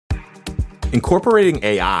Incorporating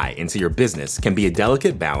AI into your business can be a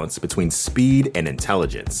delicate balance between speed and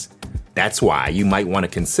intelligence. That's why you might want to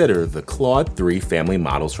consider the Claude 3 family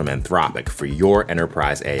models from Anthropic for your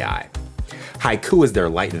enterprise AI. Haiku is their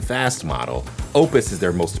light and fast model, Opus is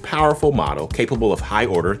their most powerful model capable of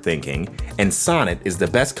high-order thinking, and Sonnet is the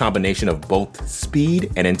best combination of both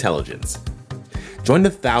speed and intelligence. Join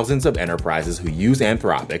the thousands of enterprises who use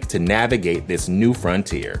Anthropic to navigate this new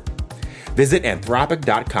frontier. Visit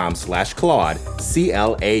anthropic.com/Claude,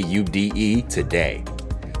 CLAUDE today.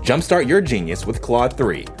 Jumpstart your genius with Claude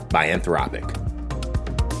 3 by Anthropic.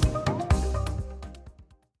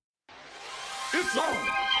 It's on.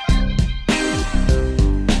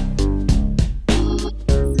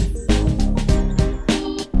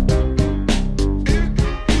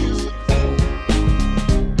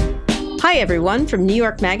 Hi, everyone. From New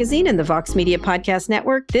York Magazine and the Vox Media Podcast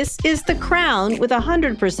Network, this is The Crown with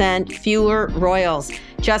 100% fewer royals.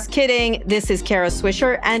 Just kidding. This is Kara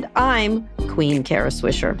Swisher, and I'm Queen Kara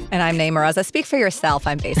Swisher. And I'm Naeem Raza. Speak for yourself.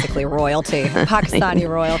 I'm basically royalty, Pakistani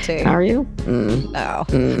royalty. Are you? No.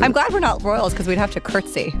 I'm glad we're not royals because we'd have to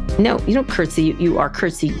curtsy. No, you don't curtsy. You are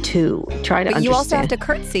curtsied to. Try to understand. You also have to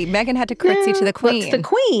curtsy. Meghan had to curtsy to the queen. The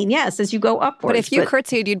queen, yes, as you go upwards. But if you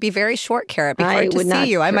curtsied, you'd be very short, Kara. It'd be hard to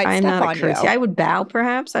see you. I might step on you. I would bow,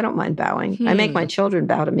 perhaps. I don't mind bowing. I make my children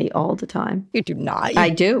bow to me all the time. You do not. I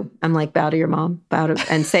do. I'm like, bow to your mom. Bow to,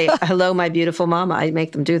 and say, hello, my beautiful mama. I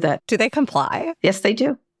make them do that. Do they comply? Yes, they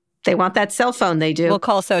do. They want that cell phone. They do. We'll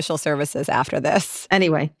call social services after this.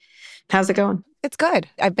 Anyway, how's it going? It's good.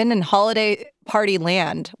 I've been in holiday party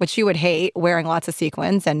land, which you would hate, wearing lots of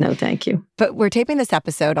sequins. And no, thank you. But we're taping this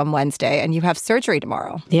episode on Wednesday, and you have surgery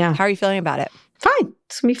tomorrow. Yeah. How are you feeling about it? Fine.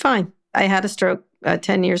 It's going to be fine. I had a stroke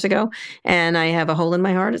 10 years ago, and I have a hole in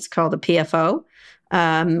my heart. It's called a PFO,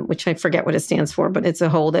 which I forget what it stands for, but it's a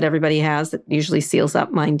hole that everybody has that usually seals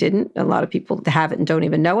up. Mine didn't. A lot of people have it and don't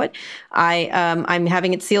even know it. I'm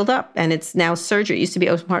having it sealed up, and it's now surgery. It used to be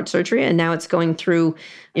open heart surgery, and now it's going through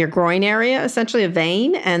your groin area, essentially a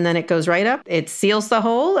vein, and then it goes right up. It seals the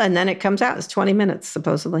hole, and then it comes out. It's 20 minutes,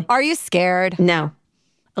 supposedly. Are you scared? No.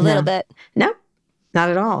 A little bit? No. Not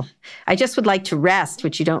at all. I just would like to rest,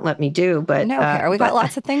 which you don't let me do. But no, Kara, we've got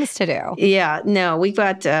lots of things to do. Yeah, no, we've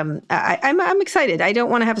got. I'm excited. I don't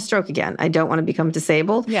want to have a stroke again. I don't want to become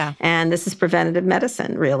disabled. Yeah, and this is preventative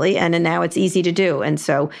medicine, really, and now it's easy to do. And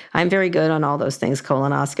so I'm very good on all those things: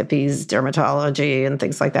 colonoscopies, dermatology, and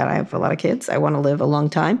things like that. I have a lot of kids. I want to live a long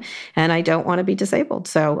time, and I don't want to be disabled.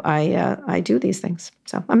 So I do these things.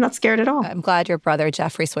 So I'm not scared at all. I'm glad your brother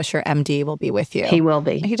Jeffrey Swisher, MD, will be with you. He will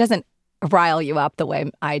be. He doesn't rile you up the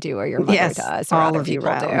way I do or your mother does or all other of you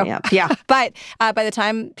people do. Yeah. But by the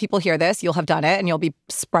time people hear this, you'll have done it and you'll be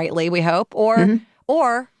sprightly, we hope.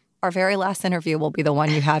 Or our very last interview will be the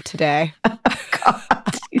one you have today.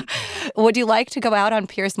 Would you like to go out on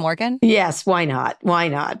Piers Morgan? Yes, why not? Why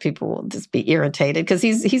not? People will just be irritated because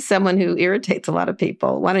he's someone who irritates a lot of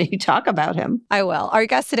people. Why don't you talk about him? I will. Our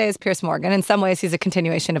guest today is Piers Morgan. In some ways, he's a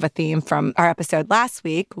continuation of a theme from our episode last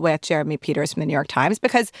week with Jeremy Peters from the New York Times,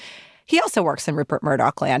 because he also works in Rupert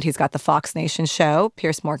Murdoch land. He's got the Fox Nation show,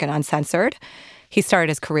 Piers Morgan Uncensored. He started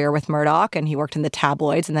his career with Murdoch, and he worked in the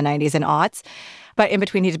tabloids in the 90s and aughts. But in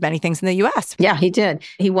between, he did many things in the U.S. Yeah, he did.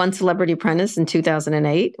 He won Celebrity Apprentice in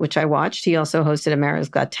 2008, which I watched. He also hosted America's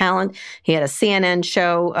Got Talent. He had a CNN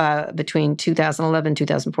show between 2011 and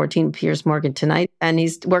 2014, Piers Morgan Tonight. And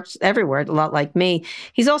he's worked everywhere, a lot like me.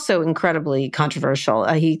 He's also incredibly controversial.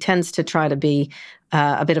 He tends to try to be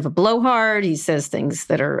a bit of a blowhard. He says things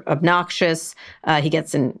that are obnoxious. He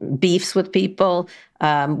gets in beefs with people.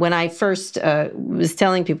 When I first was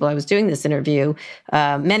telling people I was doing this interview,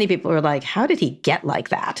 many people were like, how did he get like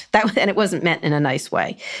that? And it wasn't meant in a nice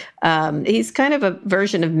way. He's kind of a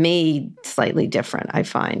version of me, slightly different, I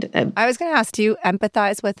find. I was going to ask, do you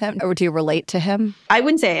empathize with him or do you relate to him? I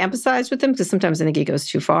wouldn't say I empathize with him because sometimes I think he goes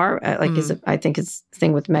too far. I think his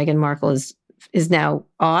thing with Meghan Markle is now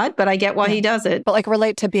odd, but I get why he does it. But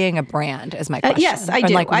relate to being a brand is my question. Yes, I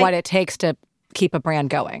do. What it takes to keep a brand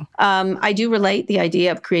going. I do relate the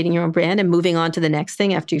idea of creating your own brand and moving on to the next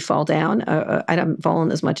thing after you fall down. I haven't fallen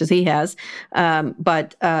as much as he has,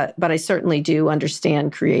 but I certainly do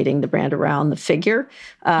understand creating the brand around the figure,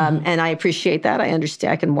 and I appreciate that. I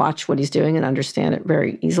understand. I can watch what he's doing and understand it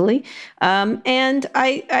very easily. And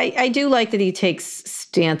I do like that he takes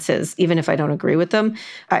stances, even if I don't agree with them.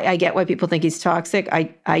 I get why people think he's toxic.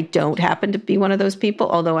 I don't happen to be one of those people,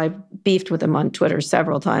 although I've beefed with him on Twitter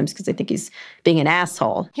several times because I think he's being an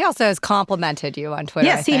asshole. He also has complimented you on Twitter.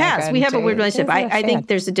 Yes, he has. We have a weird relationship. I think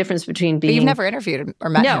there's a difference between being... But you've never interviewed him or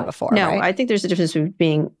met him before, No, right? I think there's a difference between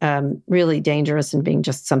being really dangerous and being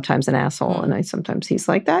just sometimes an asshole. And sometimes he's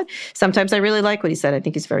like that. Sometimes I really like what he said. I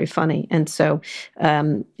think he's very funny. And so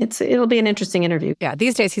it'll be an interesting interview. Yeah,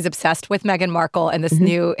 these days he's obsessed with Meghan Markle and this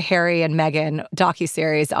new Harry and Meghan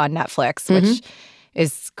docuseries on Netflix, which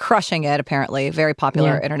is crushing it, apparently, very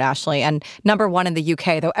popular internationally. And #1 in the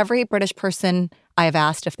UK, though every British person I have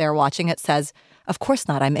asked if they're watching it says, of course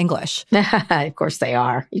not, I'm English. Of course they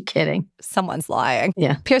are. You kidding? Someone's lying.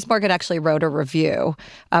 Yeah. Piers Morgan actually wrote a review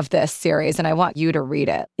of this series, and I want you to read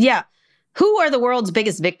it. Yeah. Who are the world's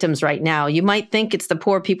biggest victims right now? You might think it's the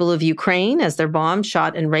poor people of Ukraine as they're bombed,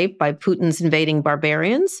 shot, and raped by Putin's invading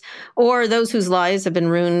barbarians, or those whose lives have been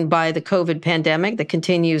ruined by the COVID pandemic that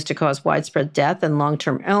continues to cause widespread death and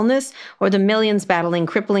long-term illness, or the millions battling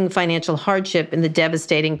crippling financial hardship in the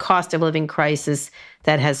devastating cost of living crisis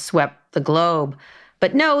that has swept the globe.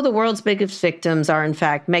 But no, the world's biggest victims are, in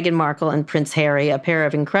fact, Meghan Markle and Prince Harry, a pair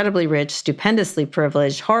of incredibly rich, stupendously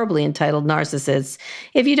privileged, horribly entitled narcissists.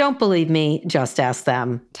 If you don't believe me, just ask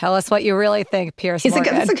them. Tell us what you really think, Piers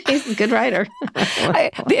Morgan. He's a good writer.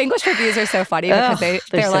 The English reviews are so funny because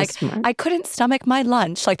they're so like, smart. I couldn't stomach my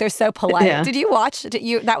lunch. Like, they're so polite. Yeah. Did you watch?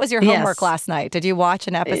 That was your homework last night. Did you watch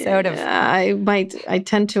an episode of? I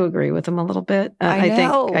tend to agree with him a little bit. I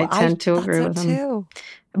know. I tend to agree with him too.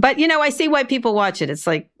 But, I see why people watch it. It's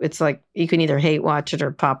like you can either hate watch it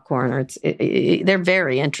or popcorn, or they're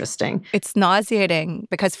very interesting. It's nauseating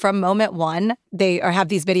because from moment one, they have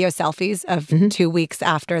these video selfies of 2 weeks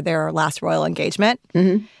after their last royal engagement.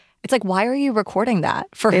 Mm-hmm. It's like, why are you recording that?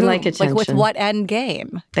 For whom? Like attention. Like, with what end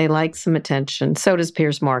game? They like some attention. So does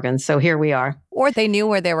Piers Morgan. So here we are. Or they knew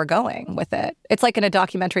where they were going with it. It's like in a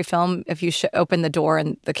documentary film, if you open the door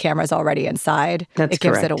and the camera's already inside, it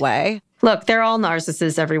gives it away. Look, they're all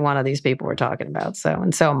narcissists, every one of these people we're talking about. So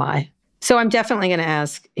am I. So I'm definitely going to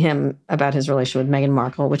ask him about his relationship with Meghan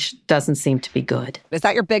Markle, which doesn't seem to be good. Is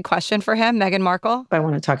that your big question for him, Meghan Markle? I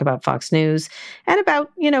want to talk about Fox News and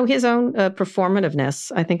about, his own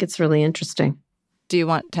performativeness. I think it's really interesting. Do you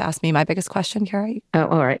want to ask me my biggest question, Carrie? Oh,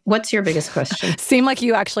 all right. What's your biggest question? Seem like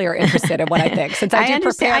you actually are interested in what I think, since I do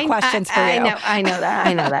prepare questions for you. I know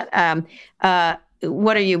that.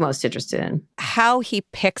 What are you most interested in? How he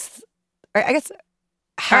picks, I guess...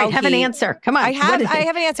 All right, have an answer. Come on. I have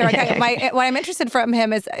an answer. Okay. What I'm interested from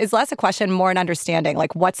him is less a question, more an understanding.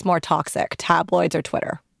 Like, what's more toxic, tabloids or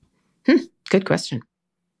Twitter? Good question.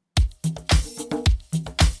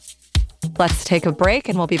 Let's take a break,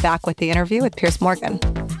 and we'll be back with the interview with Piers Morgan.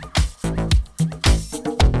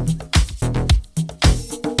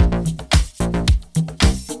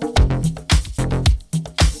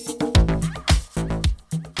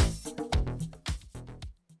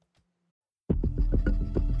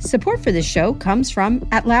 Support for this show comes from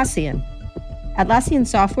Atlassian. Atlassian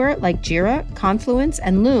software like Jira, Confluence,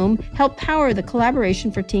 and Loom help power the collaboration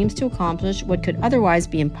for teams to accomplish what could otherwise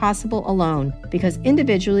be impossible alone. Because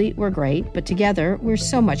individually, we're great, but together, we're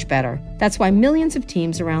so much better. That's why millions of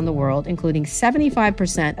teams around the world, including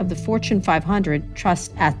 75% of the Fortune 500,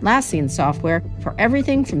 trust Atlassian software for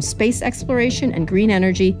everything from space exploration and green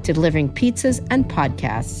energy to delivering pizzas and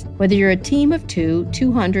podcasts. Whether you're a team of 2,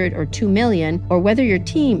 200, or 2 million, or whether your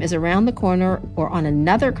team is around the corner or on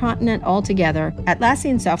another continent altogether,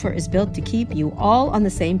 Atlassian software is built to keep you all on the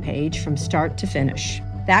same page from start to finish.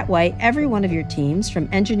 That way, every one of your teams, from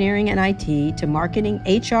engineering and IT to marketing,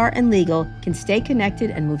 HR, and legal, can stay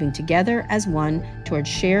connected and moving together as one towards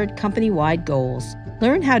shared company-wide goals.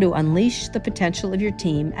 Learn how to unleash the potential of your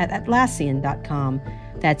team at Atlassian.com.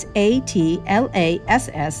 That's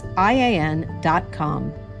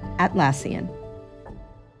Atlassian.com. Atlassian.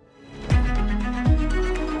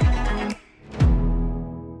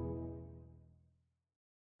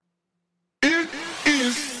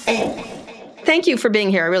 Thank you for being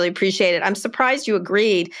here. I really appreciate it. I'm surprised you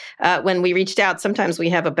agreed when we reached out. Sometimes we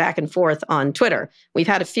have a back and forth on Twitter. We've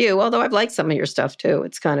had a few, although I've liked some of your stuff too.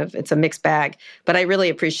 It's a mixed bag, but I really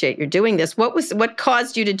appreciate you doing this. What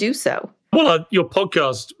caused you to do so? Well, your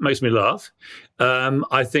podcast makes me laugh.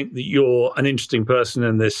 I think that you're an interesting person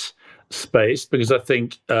in this space because I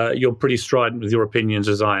think you're pretty strident with your opinions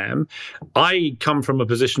as I am. I come from a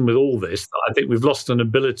position with all this that I think we've lost an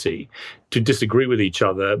ability to disagree with each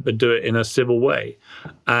other, but do it in a civil way.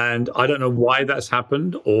 And I don't know why that's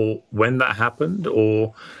happened or when that happened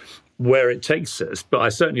or where it takes us. But I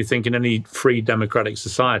certainly think in any free democratic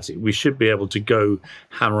society, we should be able to go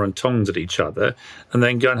hammer and tongs at each other and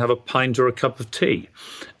then go and have a pint or a cup of tea.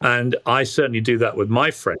 And I certainly do that with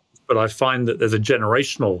my friends. But I find that there's a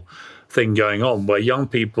generational thing going on where young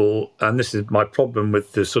people, and this is my problem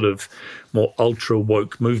with the sort of more ultra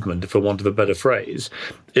woke movement, for want of a better phrase,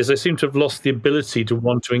 is they seem to have lost the ability to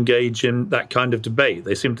want to engage in that kind of debate.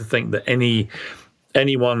 They seem to think that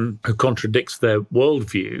anyone who contradicts their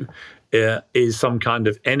worldview is some kind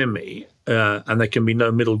of enemy, and there can be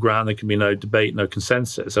no middle ground, there can be no debate, no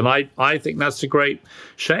consensus. And I think that's a great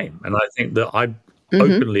shame. And I think that I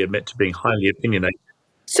openly admit to being highly opinionated.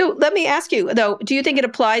 So let me ask you, though, do you think it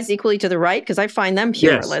applies equally to the right? Because I find them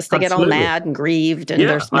humorless. Yes, they get all mad and grieved, and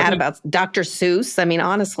they're mad about Dr. Seuss. I mean,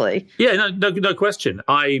 honestly. Yeah, no question.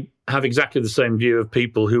 I have exactly the same view of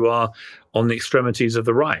people who are on the extremities of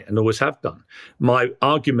the right and always have done. My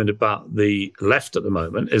argument about the left at the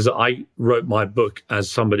moment is that I wrote my book as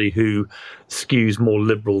somebody who skews more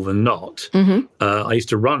liberal than not. I used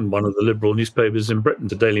to run one of the liberal newspapers in Britain,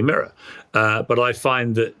 the Daily Mirror. But I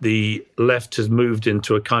find that the left has moved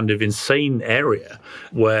into a kind of insane area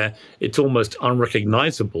where it's almost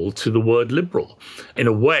unrecognizable to the word liberal. In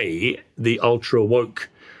a way, the ultra woke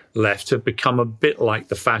left have become a bit like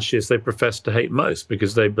the fascists they profess to hate most,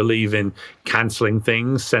 because they believe in cancelling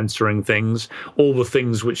things, censoring things, all the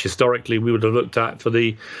things which historically we would have looked at for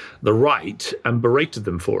the right and berated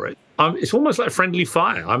them for it. It's almost like friendly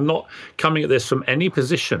fire. I'm not coming at this from any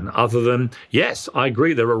position other than, yes, I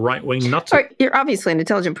agree, they're a right-wing nutter. Right, you're obviously an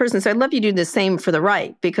intelligent person, so I'd love you to do the same for the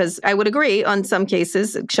right, because I would agree on some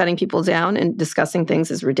cases shutting people down and discussing things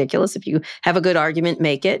is ridiculous. If you have a good argument,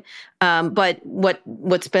 make it. But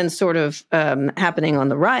what's been sort of happening on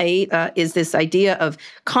the right is this idea of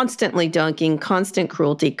constantly dunking, constant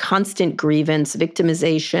cruelty, constant grievance,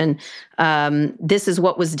 victimization. This is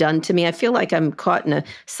what was done to me. I feel like I'm caught in a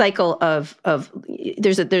cycle of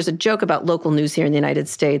there's a joke about local news here in the United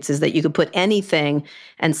States, is that you could put anything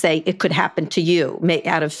and say it could happen to you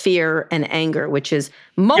out of fear and anger, which is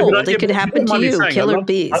mold. It could happen to you, killer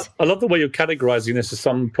bees. I love the way you're categorizing this as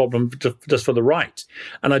some problem just for the right.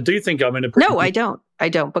 And I do think I'm in a... No, I don't,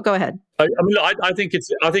 but go ahead. I think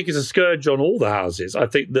it's a scourge on all the houses. I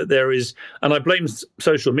think that there is, and I blame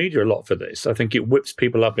social media a lot for this. I think it whips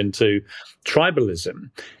people up into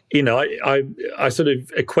tribalism. You know, I sort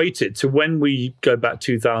of equate it to when we go back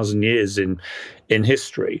 2,000 years in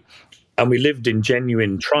history, and we lived in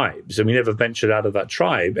genuine tribes, and we never ventured out of that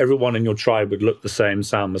tribe. Everyone in your tribe would look the same,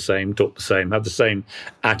 sound the same, talk the same, have the same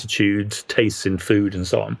attitudes, tastes in food, and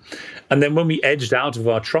so on. And then when we edged out of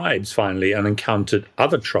our tribes finally and encountered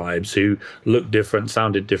other tribes who looked different,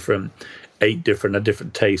 sounded different, ate different, had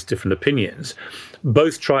different tastes, different opinions,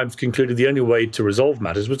 both tribes concluded the only way to resolve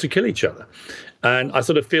matters was to kill each other. And I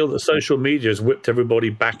sort of feel that social media has whipped everybody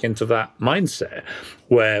back into that mindset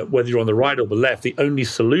where, whether you're on the right or the left, the only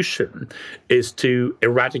solution is to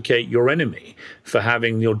eradicate your enemy for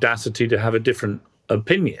having the audacity to have a different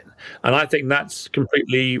opinion. And I think that's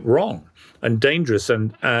completely wrong and dangerous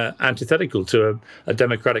and antithetical to a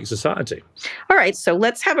democratic society. All right, so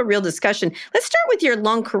let's have a real discussion. Let's start with your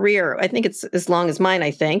long career. I think it's as long as mine, I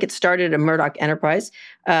think. It started at Murdoch Enterprise.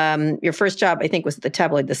 Your first job, I think, was at the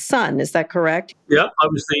tabloid The Sun. Is that correct? Yeah, I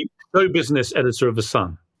was the show business editor of The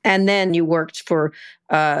Sun. And then you worked for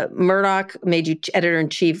Murdoch, made you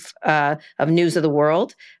editor-in-chief of News of the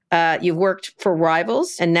World. You've worked for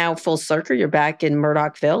Rivals, and now full circle, you're back in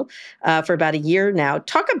Murdochville for about a year now.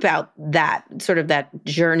 Talk about that, sort of that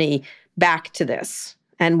journey back to this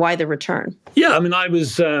and why the return. Yeah, I mean, I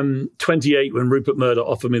was 28 when Rupert Murdoch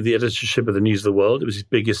offered me the editorship of the News of the World. It was his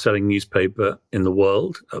biggest selling newspaper in the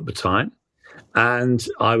world at the time. And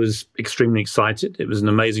I was extremely excited. It was an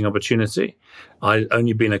amazing opportunity. I'd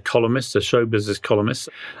only been a columnist, a show business columnist,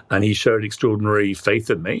 and he showed extraordinary faith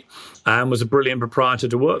in me and was a brilliant proprietor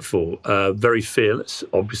to work for. Very fearless,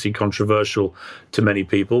 obviously controversial to many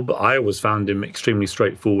people, but I always found him extremely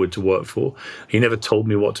straightforward to work for. He never told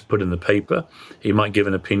me what to put in the paper. He might give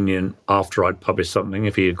an opinion after I'd published something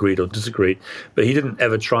if he agreed or disagreed, but he didn't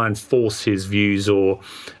ever try and force his views or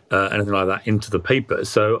anything like that into the paper.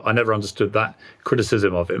 So I never understood that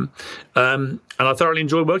criticism of him. And I thoroughly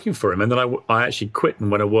enjoyed working for him. And then I actually quit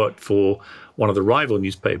and went and worked for one of the rival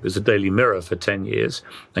newspapers, the Daily Mirror, for 10 years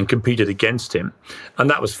and competed against him. And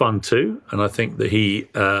that was fun too. And I think that he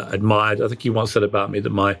admired, I think he once said about me that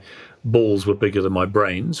my balls were bigger than my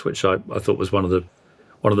brains, which I thought was one of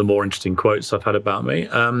the more interesting quotes I've had about me.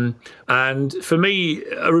 And for me,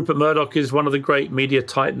 Rupert Murdoch is one of the great media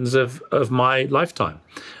titans of my lifetime.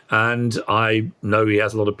 And I know he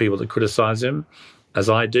has a lot of people that criticize him, as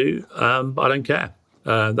I do, but I don't care.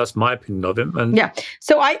 That's my opinion of him. And yeah.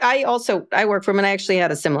 So I work for him, and I actually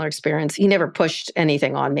had a similar experience. He never pushed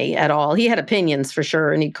anything on me at all. He had opinions for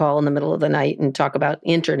sure, and he'd call in the middle of the night and talk about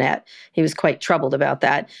internet. He was quite troubled about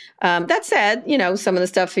that. That said, some of the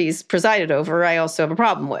stuff he's presided over, I also have a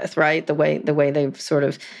problem with, right? The way they've sort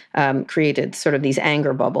of created sort of these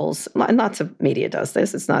anger bubbles. And lots of media does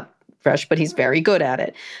this. It's not fresh, but he's very good at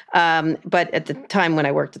it. But at the time when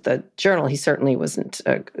I worked at the Journal, he certainly wasn't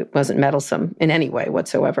meddlesome in any way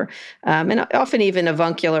whatsoever, and often even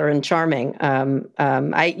avuncular and charming.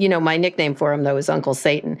 My nickname for him though is Uncle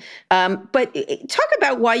Satan. But talk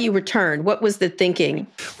about why you returned. What was the thinking?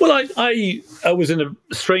 Well, I was in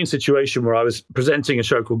a strange situation where I was presenting a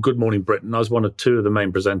show called Good Morning Britain. I was one of two of the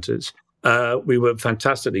main presenters. We were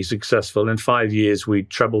fantastically successful. In 5 years, we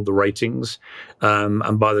trebled the ratings.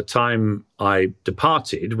 And by the time I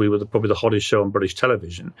departed, we were probably the hottest show on British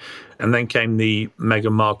television. And then came the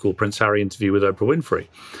Meghan Markle, Prince Harry interview with Oprah Winfrey.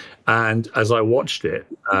 And as I watched it,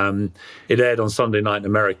 it aired on Sunday night in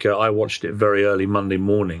America. I watched it very early Monday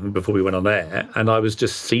morning before we went on air. And I was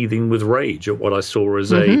just seething with rage at what I saw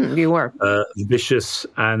as a vicious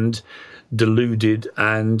and deluded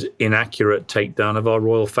and inaccurate takedown of our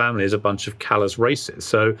royal family as a bunch of callous racists.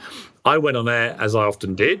 So I went on air, as I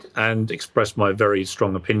often did, and expressed my very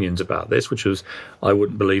strong opinions about this, which was I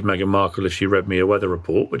wouldn't believe Meghan Markle if she read me a weather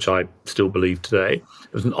report, which I still believe today.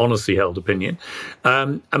 It was an honestly held opinion.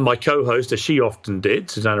 And my co-host, as she often did,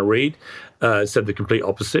 Susanna Reid, said the complete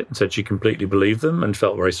opposite and said she completely believed them and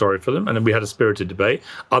felt very sorry for them. And then we had a spirited debate.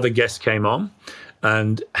 Other guests came on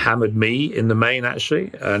and hammered me in the main,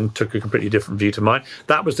 actually, and took a completely different view to mine.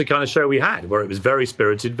 That was the kind of show we had, where it was very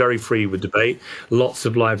spirited, very free with debate, lots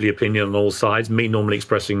of lively opinion on all sides, me normally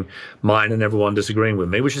expressing mine and everyone disagreeing with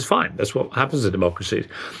me, which is fine. That's what happens in democracies.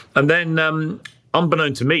 And then,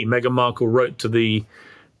 unbeknown to me, Meghan Markle wrote to the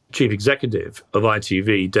chief executive of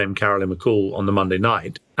ITV, Dame Caroline McCall, on the Monday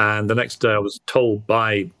night. And the next day I was told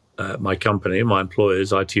by my company, my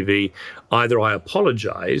employers, ITV, either I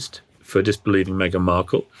apologized for disbelieving Meghan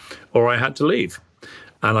Markle, or I had to leave.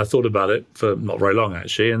 And I thought about it for not very long,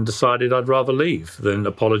 actually, and decided I'd rather leave than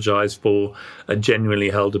apologise for a genuinely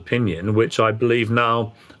held opinion, which I believe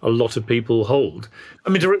now a lot of people hold. I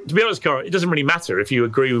mean, to be honest, Cara, it doesn't really matter if you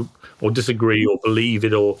agree or disagree or believe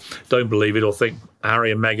it or don't believe it or think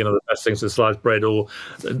Harry and Meghan are the best things since sliced bread or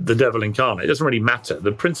the devil incarnate. It doesn't really matter.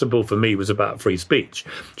 The principle for me was about free speech.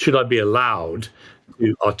 Should I be allowed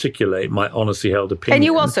to articulate my honestly held opinion? And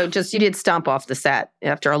you also you did stomp off the set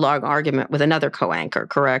after a long argument with another co-anchor,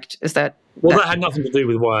 correct? Is that? Well, that had nothing to do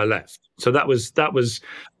with why I left. So that was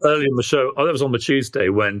early in the show. Oh, that was on the Tuesday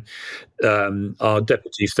when our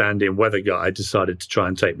deputy stand-in weather guy decided to try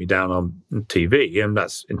and take me down on TV, and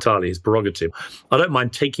that's entirely his prerogative. I don't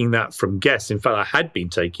mind taking that from guests. In fact, I had been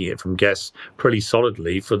taking it from guests pretty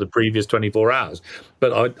solidly for the previous 24 hours.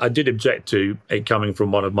 But I did object to it coming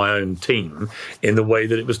from one of my own team in the way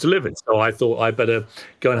that it was delivered. So I thought I better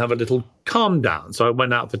go and have a little calm down. So I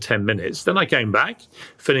went out for 10 minutes. Then I came back,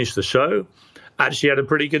 finished the show. Actually had a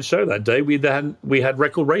pretty good show that day. We had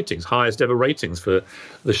record ratings, highest ever ratings for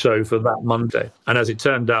the show for that Monday. And as it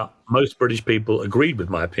turned out, most British people agreed with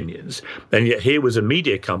my opinions. And yet here was a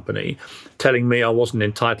media company telling me I wasn't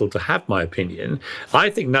entitled to have my opinion. I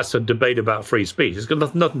think that's a debate about free speech. It's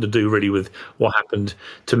got nothing to do really with what happened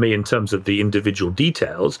to me in terms of the individual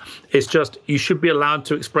details. It's just you should be allowed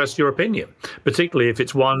to express your opinion, particularly if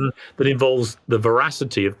it's one that involves the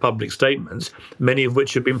veracity of public statements, many of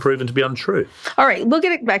which have been proven to be untrue. All right, we'll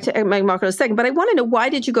get back to Meghan Markle in a second, but I want to know, why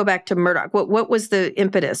did you go back to Murdoch? What was the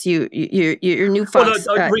impetus? Your new Fox.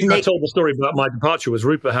 Well, the reason I told the story about my departure was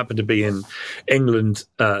Rupert happened to be in England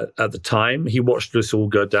at the time. He watched this all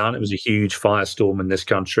go down. It was a huge firestorm in this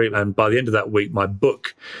country. And by the end of that week, my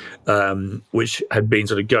book, which had been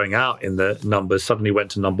sort of going out in the numbers, suddenly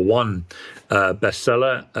went to number one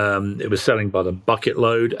bestseller. It was selling by the bucket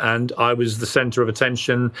load. And I was the centre of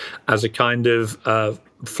attention as a kind of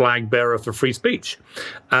flag bearer for free speech.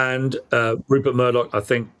 And Rupert Murdoch, I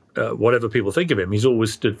think, whatever people think of him, he's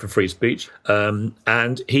always stood for free speech.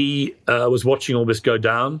 And he was watching all this go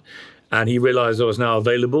down, and he realized I was now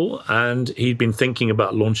available, and he'd been thinking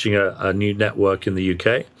about launching a new network in the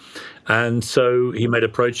UK. And so he made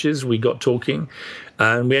approaches, we got talking,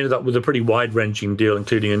 and we ended up with a pretty wide-ranging deal,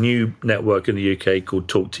 including a new network in the UK called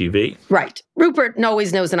Talk TV. Right. Rupert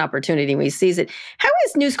always knows an opportunity when he sees it. How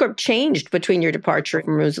has News Corp changed between your departure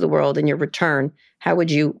from News of the World and your return? How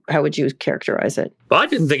would you characterize it? I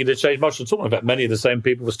didn't think it had changed much at all. In fact, many of the same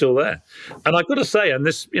people were still there. And I've got to say, and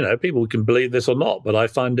this, people can believe this or not, but I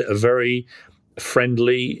find it a very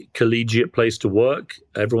friendly, collegiate place to work.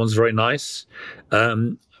 Everyone's very nice.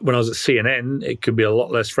 when I was at CNN, it could be a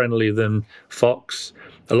lot less friendly than Fox,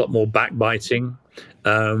 a lot more backbiting,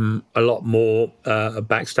 a lot more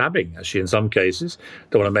backstabbing, actually, in some cases.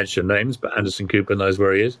 Don't want to mention names, but Anderson Cooper knows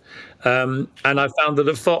where he is. And I found that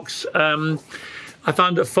at Fox,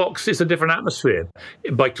 is a different atmosphere.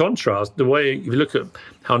 By contrast, the way if you look at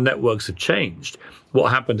how networks have changed, what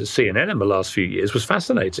happened at CNN in the last few years was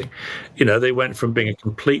fascinating. They went from being a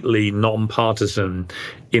completely non-partisan,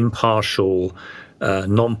 impartial,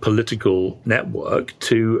 non-political network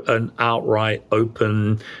to an outright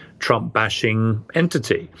open Trump-bashing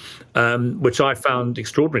entity, which I found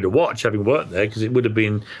extraordinary to watch, having worked there, because it would have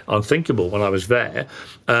been unthinkable when I was there.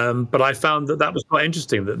 But I found that was quite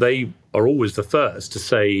interesting, that they are always the first to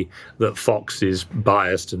say that Fox is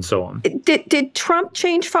biased and so on. Did Trump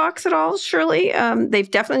change Fox at all, Shirley?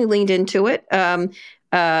 They've definitely leaned into it.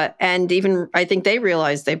 And even I think they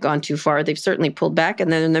realize they've gone too far. They've certainly pulled back,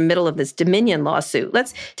 and they're in the middle of this Dominion lawsuit.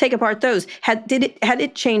 Let's take apart those. Had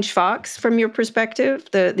it changed Fox from your perspective,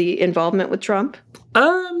 the involvement with Trump?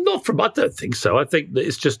 I don't think so. I think that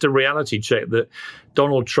it's just a reality check that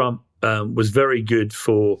Donald Trump was very good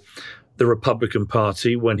for the Republican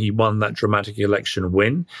Party when he won that dramatic election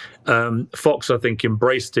win. Fox, I think,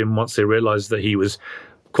 embraced him once they realized that he was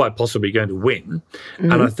quite possibly going to win. Mm-hmm.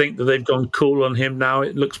 And I think that they've gone cool on him now.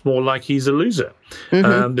 It looks more like he's a loser.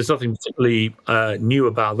 Mm-hmm. There's nothing particularly new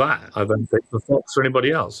about that, I don't think, for Fox or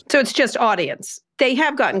anybody else. So it's just audience. They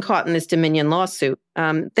have gotten caught in this Dominion lawsuit.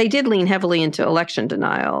 They did lean heavily into election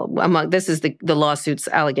denial. This is the lawsuit's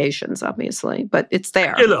allegations, obviously, but it's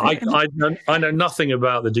there. Yeah, look, I know nothing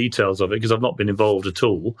about the details of it because I've not been involved at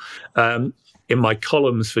all. In my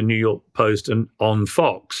columns for New York Post and on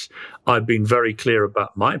Fox, I've been very clear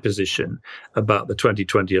about my position about the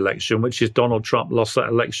 2020 election, which is Donald Trump lost that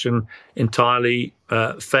election entirely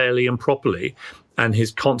fairly and properly. And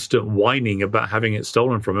his constant whining about having it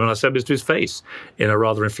stolen from him. And I said this to his face in a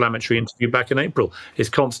rather inflammatory interview back in April. His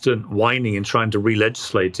constant whining and trying to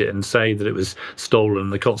re-legislate it and say that it was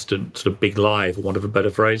stolen, the constant sort of big lie, for want of a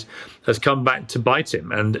better phrase, has come back to bite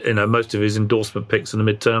him. And most of his endorsement picks in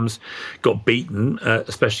the midterms got beaten,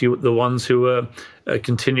 especially the ones who were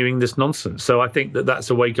continuing this nonsense. So I think that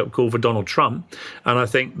that's a wake-up call for Donald Trump. And I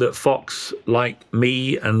think that Fox, like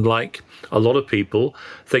me and like a lot of people,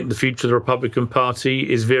 think the future of the Republican Party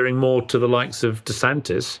is veering more to the likes of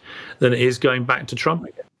DeSantis than it is going back to Trump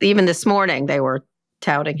again. Even this morning, they were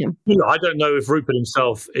touting him. I don't know if Rupert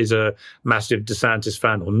himself is a massive DeSantis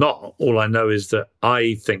fan or not. All I know is that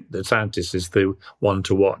I think DeSantis is the one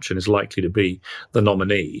to watch and is likely to be the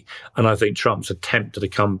nominee. And I think Trump's attempt at a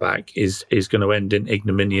comeback is going to end in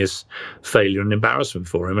ignominious failure and embarrassment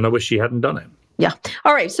for him. And I wish he hadn't done it. Yeah.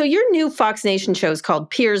 All right. So your new Fox Nation show is called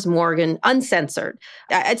Piers Morgan Uncensored.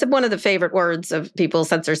 It's one of the favorite words of people,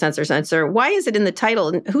 censor, censor, censor. Why is it in the title?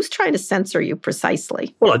 And who's trying to censor you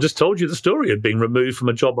precisely? Well, I just told you the story of being removed from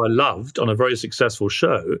a job I loved on a very successful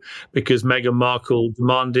show because Meghan Markle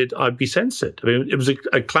demanded I be censored. I mean, it was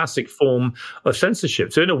a classic form of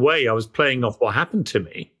censorship. So in a way, I was playing off what happened to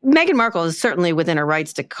me. Meghan Markle is certainly within her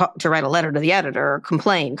rights to write a letter to the editor or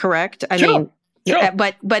complain, correct? I mean, sure.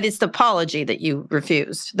 But it's the apology that you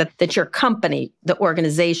refused, that your company, the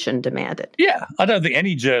organization, demanded. Yeah, I don't think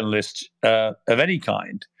any journalist of any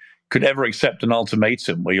kind could ever accept an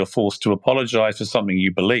ultimatum where you're forced to apologize for something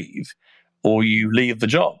you believe or you leave the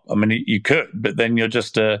job. I mean, you could, but then you're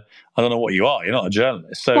just I don't know what you are. You're not a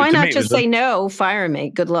journalist. So why not just say, no, fire me,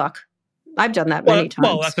 good luck? I've done that many times.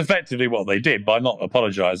 Well, that's effectively what they did. By not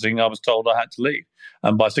apologizing, I was told I had to leave.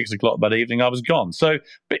 And by 6 o'clock that evening, I was gone. So,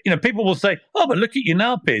 but people will say, oh, but look at you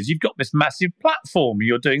now, Piers. You've got this massive platform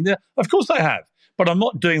you're doing there. Of course I have. But I'm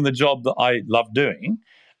not doing the job that I love doing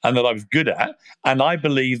and that I was good at. And I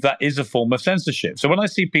believe that is a form of censorship. So when I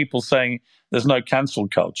see people saying there's no cancel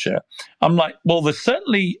culture, I'm like, well, there's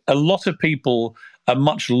certainly a lot of people at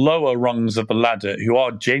much lower rungs of the ladder who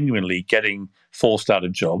are genuinely getting forced out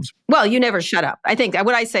of jobs. Well, you never shut up. I think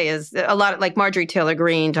what I say is a lot of, like Marjorie Taylor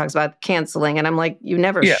Greene talks about canceling, and I'm like, you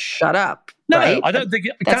never shut up. No, right? I don't think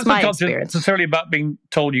cancel culture is necessarily about being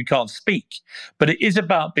told you can't speak, but it is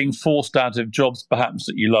about being forced out of jobs perhaps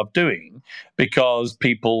that you love doing because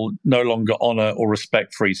people no longer honor or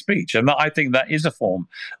respect free speech. And I think that is a form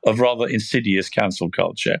of rather insidious cancel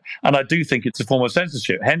culture. And I do think it's a form of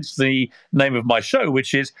censorship, hence the name of my show,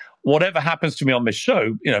 which is whatever happens to me on this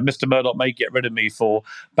show, Mr. Murdoch may get rid of me for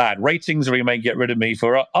bad ratings or he may get rid of me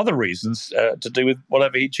for other reasons to do with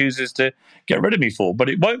whatever he chooses to get rid of me for. But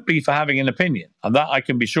it won't be for having an opinion. And that I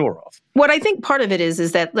can be sure of. What I think part of it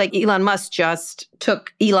is that like Elon Musk just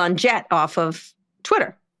took Elon Jet off of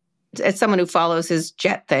Twitter. As someone who follows his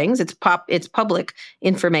jet things, it's public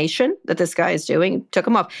information that this guy is doing. Took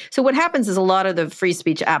him off. So what happens is a lot of the free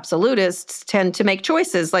speech absolutists tend to make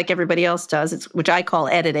choices like everybody else does, which I call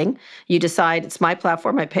editing. You decide it's my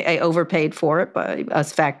platform. I overpaid for it by a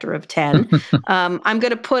factor of 10. I'm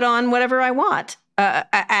going to put on whatever I want.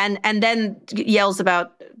 And then yells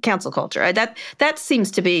about cancel culture. That seems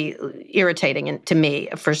to be irritating to me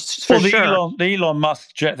for sure. The Elon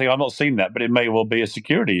Musk jet thing, I've not seen that, but it may well be a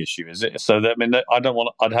security issue, is it? So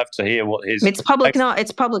I'd have to hear what his... It's public,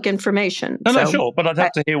 it's public information. No, sure, but I'd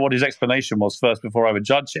have to hear what his explanation was first before I would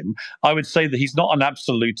judge him. I would say that he's not an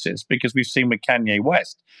absolutist, because we've seen with Kanye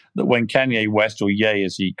West that when Kanye West, or Ye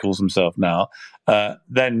as he calls himself now,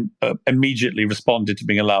 then immediately responded to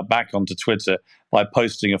being allowed back onto Twitter by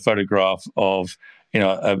posting a photograph of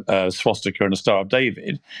a swastika and a Star of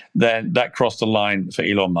David, then that crossed the line for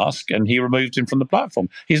Elon Musk, and he removed him from the platform.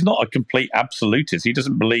 He's not a complete absolutist. He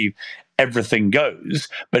doesn't believe everything goes,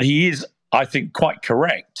 but he is, I think, quite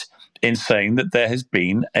correct in saying that there has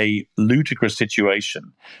been a ludicrous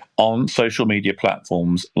situation on social media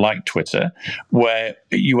platforms like Twitter, where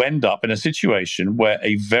you end up in a situation where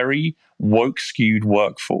a very woke-skewed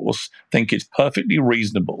workforce think it's perfectly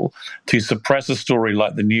reasonable to suppress a story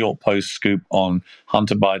like the New York Post scoop on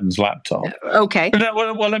Hunter Biden's laptop. Okay.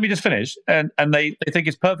 Well, let me just finish. And they think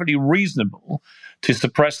it's perfectly reasonable to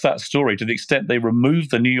suppress that story to the extent they remove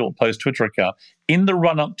the New York Post Twitter account in the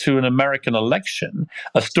run-up to an American election,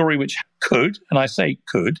 a story which could, and I say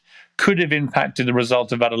could have impacted the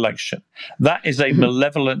result of that election. That is a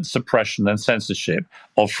malevolent suppression and censorship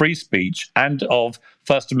of free speech and of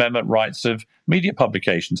First Amendment rights of media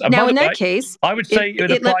publications. And now, in that case, I would say it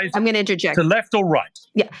applies I'm going to interject. To left or right.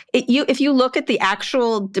 Yeah. If you look at the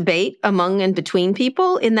actual debate among and between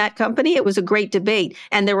people in that company, it was a great debate.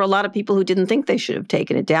 And there were a lot of people who didn't think they should have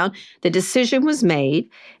taken it down. The decision was made,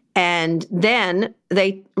 and then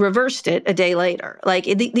they reversed it a day later.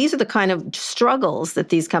 These are the kind of struggles that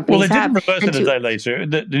these companies have. Well, they didn't reverse it a day later.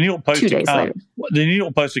 The New York Post 2 days account, later. The New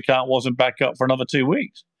York Post account wasn't back up for another 2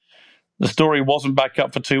 weeks. The story wasn't back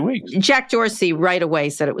up for 2 weeks. Jack Dorsey right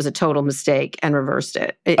away said it was a total mistake and reversed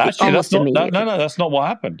it. Actually, almost immediately. No, that's not what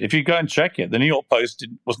happened. If you go and check it, the New York Post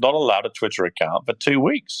was not allowed a Twitter account for 2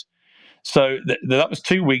 weeks. So that was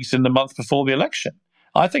 2 weeks in the month before the election.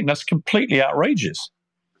 I think that's completely outrageous.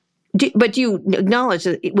 But you acknowledge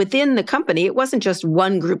that within the company, it wasn't just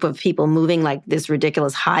one group of people moving like this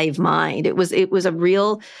ridiculous hive mind. It was a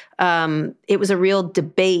real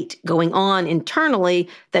debate going on internally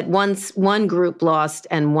that one group lost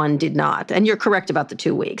and one did not. And you're correct about the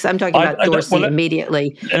 2 weeks. I'm talking about Dorsey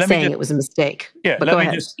immediately saying it was a mistake. Yeah, but go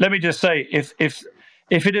ahead. Let me just say, if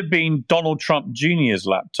it had been Donald Trump Jr.'s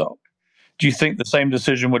laptop, do you think the same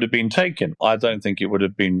decision would have been taken? I don't think it would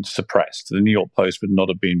have been suppressed. The New York Post would not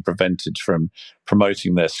have been prevented from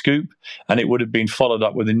promoting their scoop, and it would have been followed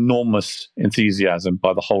up with enormous enthusiasm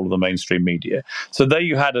by the whole of the mainstream media. So there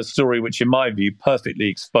you had a story which, in my view, perfectly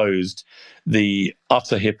exposed the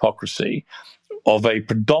utter hypocrisy of a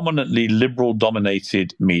predominantly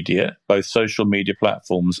liberal-dominated media, both social media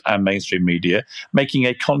platforms and mainstream media, making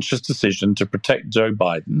a conscious decision to protect Joe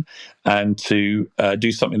Biden and to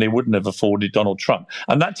do something they wouldn't have afforded Donald Trump.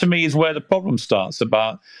 And that, to me, is where the problem starts.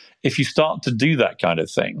 About if you start to do that kind of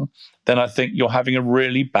thing, then I think you're having a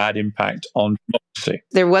really bad impact on democracy.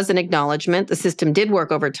 There was an acknowledgement. The system did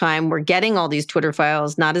work over time. We're getting all these Twitter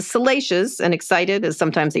files, not as salacious and excited as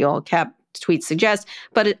sometimes the all-cap tweets suggest,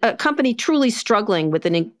 but a company truly struggling with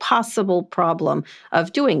an impossible problem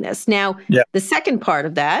of doing this. Now, The second part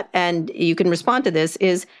of that, and you can respond to this,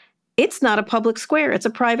 is it's not a public square. It's a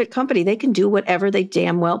private company. They can do whatever they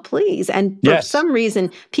damn well please. And for some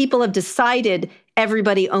reason, people have decided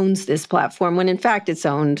everybody owns this platform when in fact it's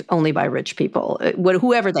owned only by rich people,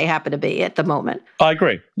 whoever they happen to be at the moment. I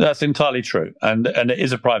agree. That's entirely true. And it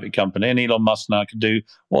is a private company, and Elon Musk now can do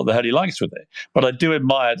what the hell he likes with it. But I do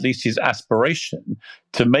admire at least his aspiration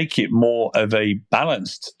to make it more of a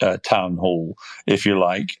balanced town hall, if you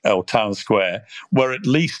like, or town square, where at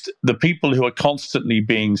least the people who are constantly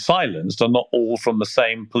being silenced are not all from the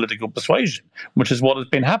same political persuasion, which is what has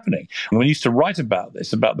been happening. And we used to write about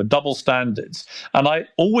this, about the double standards. And I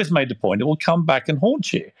always made the point, it will come back and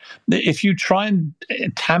haunt you. If you try and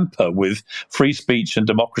tamper with free speech and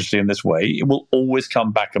democracy in this way, it will always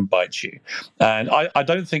come back and bite you. And I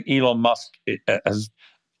don't think Elon Musk has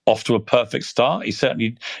off to a perfect start. He's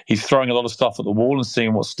throwing a lot of stuff at the wall and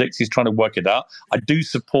seeing what sticks. He's trying to work it out. I do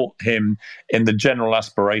support him in the general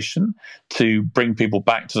aspiration to bring people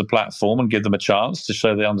back to the platform and give them a chance to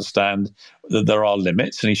show they understand that there are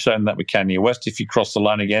limits. And he's shown that with Kanye West. If you cross the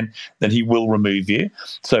line again, then he will remove you.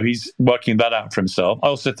 So he's working that out for himself. I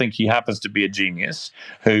also think he happens to be a genius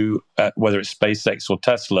who, whether it's SpaceX or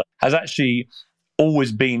Tesla, has actually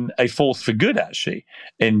always been a force for good, actually,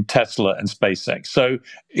 in Tesla and SpaceX. So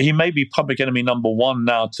he may be public enemy number one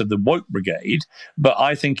now to the woke brigade, but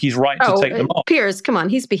I think he's right to take them off. Piers, come on,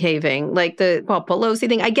 he's behaving like the Paul Pelosi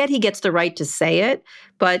thing. I get he gets the right to say it,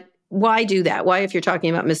 but why do that? Why, if you're talking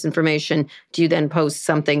about misinformation, do you then post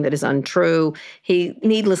something that is untrue? He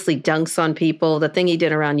needlessly dunks on people. The thing he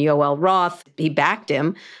did around Yoel Roth, he backed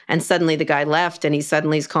him, and suddenly the guy left, and he's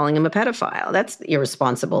calling him a pedophile. That's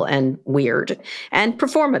irresponsible and weird and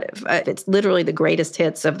performative. It's literally the greatest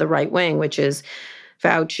hits of the right wing, which is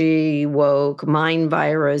Fauci, woke, mind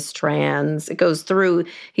virus, trans. It goes through.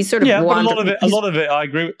 He's sort of but a lot of it, I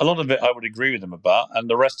agree. A lot of it, I would agree with him about, and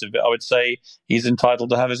the rest of it, I would say he's entitled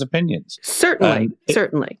to have his opinions. Certainly.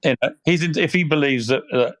 If he believes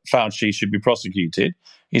that Fauci should be prosecuted,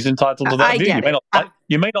 he's entitled to that view. You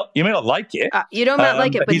may not like it. You don't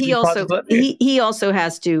like it, but he also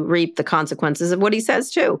has to reap the consequences of what he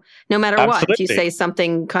says too. No matter what, if you say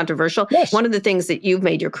something controversial. Yes. One of the things that you've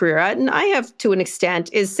made your career at, and I have to an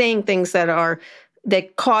extent, is saying things that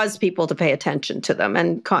cause people to pay attention to them,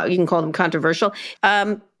 and you can call them controversial.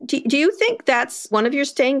 Do you think that's one of your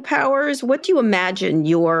staying powers? What do you imagine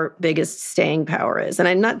your biggest staying power is? And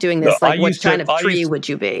I'm not doing this what kind of tree would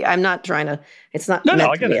you be? I'm not trying to. It's not. No,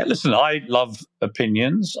 I get it. Listen, I love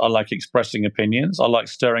opinions. I like expressing opinions. I like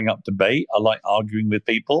stirring up debate. I like arguing with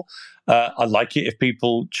people. I like it if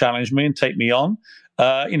people challenge me and take me on.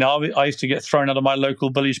 I used to get thrown out of my local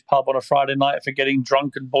village pub on a Friday night for getting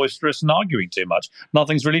drunk and boisterous and arguing too much.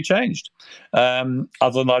 Nothing's really changed, other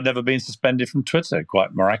than I've never been suspended from Twitter,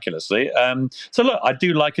 quite miraculously. So look, I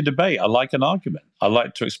do like a debate. I like an argument. I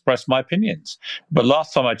like to express my opinions. But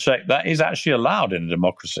last time I checked, that is actually allowed in a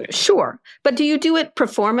democracy. Sure. But do you do it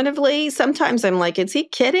performatively? Sometimes I'm like, is he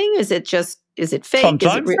kidding? Is it fake?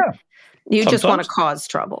 Sometimes, yeah. You just want to cause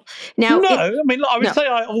trouble. Now, I would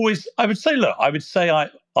say I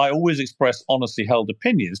always express honestly held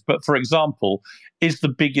opinions. But for example, is the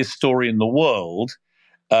biggest story in the world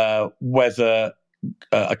whether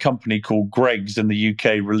a company called Greggs in the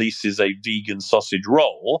UK releases a vegan sausage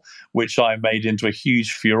roll, which I made into a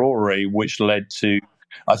huge furore, which led to,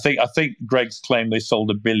 I think Greggs claimed they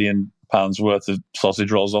sold £1 billion worth of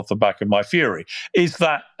sausage rolls off the back of my fury. Is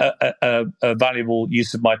that a valuable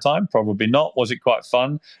use of my time? Probably not. Was it quite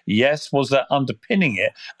fun? Yes. Was that underpinning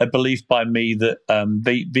it a belief by me that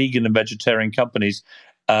vegan and vegetarian companies,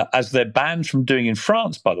 as they're banned from doing in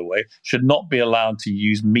France, by the way, should not be allowed to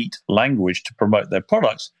use meat language to promote their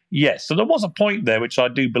products? Yes. So there was a point there, which I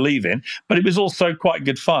do believe in, but it was also quite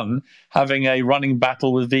good fun having a running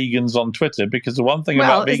battle with vegans on Twitter, because the one thing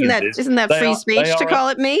about vegans isn't that free speech to call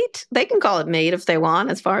it meat? They can call it meat if they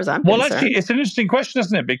want, as far as I'm concerned. Well, actually, it's an interesting question,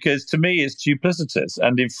 isn't it? Because to me, it's duplicitous,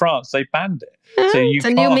 and in France, they banned it. So it's a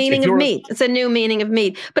new meaning of meat. It's a new meaning of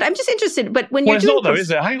meat. But I'm just interested. But when it's not, though,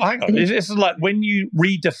 is it? Hang on. It's like when you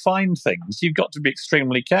redefine things, you've got to be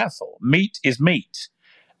extremely careful. Meat is meat.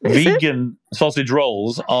 Vegan sausage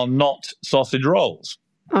rolls are not sausage rolls.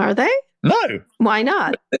 Are they? No. Why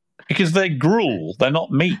not? Because they're gruel. They're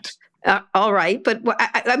not meat. All right. But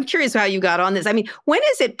I'm curious how you got on this. I mean, when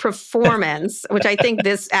is it performance, which I think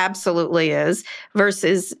this absolutely is,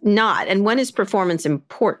 versus not? And when is performance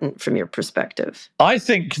important from your perspective? I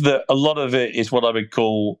think that a lot of it is what I would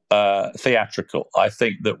call theatrical. I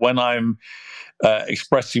think that when I'm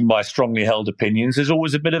expressing my strongly held opinions, there's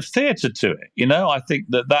always a bit of theatre to it. I think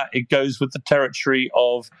that it goes with the territory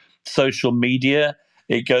of social media.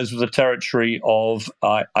 It goes with the territory of,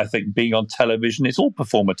 I think, being on television. It's all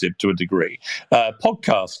performative to a degree.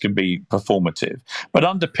 Podcasts can be performative. But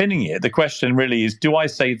underpinning it, the question really is, do I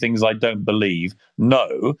say things I don't believe?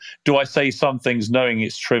 No. Do I say some things knowing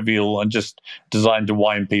it's trivial and just designed to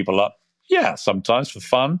wind people up? Yeah, sometimes for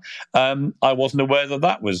fun. I wasn't aware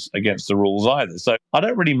that was against the rules either. So I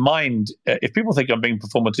don't really mind. If people think I'm being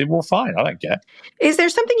performative, well, fine. I don't care. Is there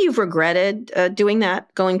something you've regretted doing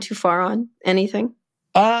that, going too far on anything?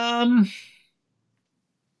 So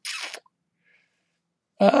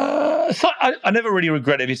I never really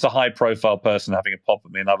regret it if it's a high-profile person having a pop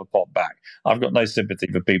at me and have a pop back. I've got no sympathy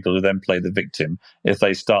for people who then play the victim if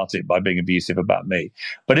they start it by being abusive about me.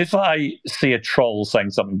 But if I see a troll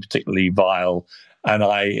saying something particularly vile and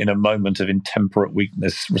I, in a moment of intemperate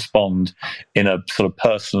weakness, respond in a sort of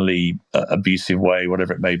personally abusive way,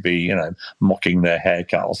 whatever it may be, mocking their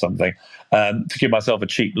haircut or something, to give myself a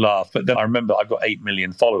cheap laugh. But then I remember I've got 8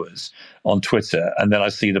 million followers on Twitter, and then I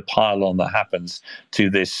see the pile-on that happens to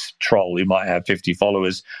this troll who might have 50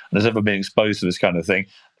 followers and has ever been exposed to this kind of thing.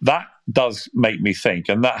 That does make me think,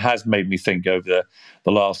 and that has made me think over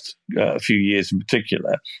the last few years in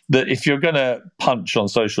particular, that if you're going to punch on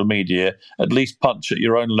social media, at least punch at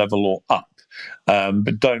your own level or up.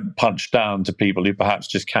 But don't punch down to people who perhaps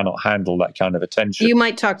just cannot handle that kind of attention. You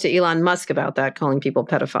might talk to Elon Musk about that, calling people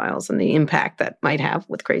pedophiles and the impact that might have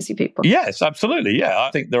with crazy people. Yes, absolutely. Yeah, I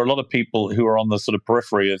think there are a lot of people who are on the sort of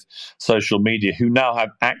periphery of social media who now have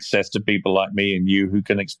access to people like me and you who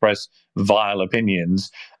can express vile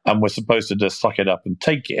opinions, and we're supposed to just suck it up and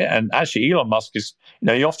take it. And actually, Elon Musk is,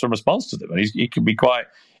 he often responds to them, and he can be quite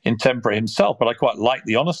intemperate himself, but I quite like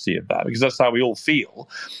the honesty of that because that's how we all feel.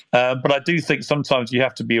 But I do think sometimes you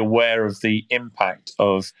have to be aware of the impact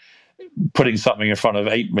of putting something in front of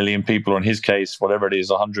 8 million people, or in his case, whatever it is,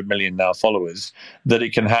 100 million now followers, that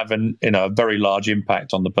it can have a very large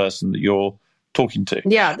impact on the person that you're talking to.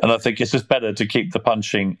 Yeah. And I think it's just better to keep the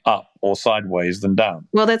punching up or sideways than down.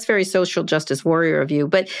 Well, that's very social justice warrior of you.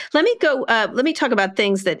 But let me go. Let me talk about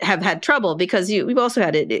things that have had trouble, because we've also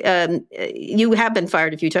had it. You have been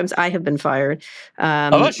fired a few times. I have been fired.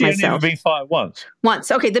 I've actually only been fired once. Once.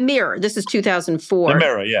 Okay. The Mirror. This is 2004. The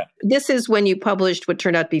Mirror, yeah. This is when you published what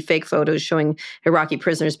turned out to be fake photos showing Iraqi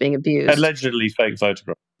prisoners being abused. Allegedly fake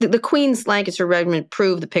photographs. The Queen's Lancaster Regiment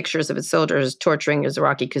proved the pictures of its soldiers torturing as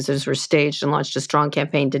Iraqi prisoners were staged and launched a strong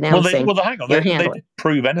campaign denouncing. Well, hang on. They didn't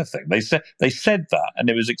prove anything. They said that, and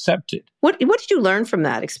it was accepted. What did you learn from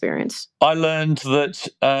that experience? I learned that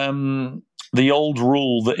the old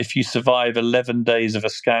rule that if you survive 11 days of a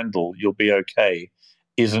scandal, you'll be okay,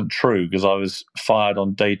 isn't true, because I was fired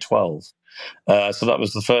on day 12. So that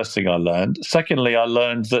was the first thing I learned. Secondly, I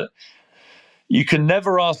learned that you can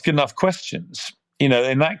never ask enough questions.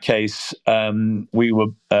 In that case, we were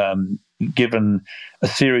given a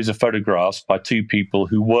series of photographs by two people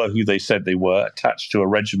who were who they said they were, attached to a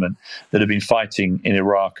regiment that had been fighting in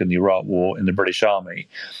Iraq and the Iraq War in the British Army.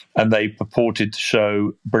 And they purported to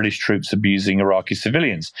show British troops abusing Iraqi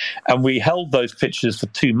civilians. And we held those pictures for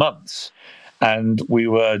 2 months. And we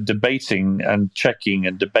were debating and checking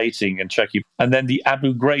and debating and checking. And then the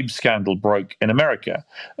Abu Ghraib scandal broke in America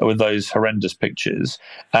with those horrendous pictures.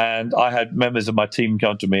 And I had members of my team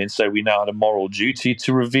come to me and say we now had a moral duty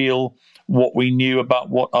to reveal what we knew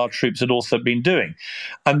about what our troops had also been doing.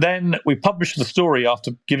 And then we published the story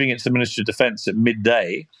after giving it to the Ministry of Defense at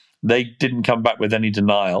midday. They didn't come back with any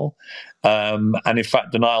denial. And in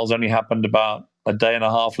fact, denials only happened about a day and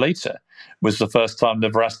a half later. Was the first time the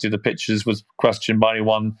veracity of the pictures was questioned by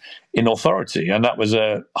anyone in authority. And that was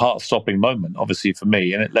a heart-stopping moment, obviously, for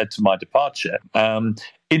me, and it led to my departure.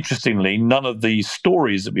 Interestingly, none of the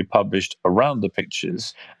stories that we published around the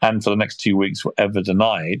pictures and for the next 2 weeks were ever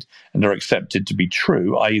denied and are accepted to be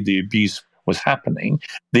true, i.e. the abuse was happening.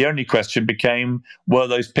 The only question became, were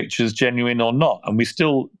those pictures genuine or not? And we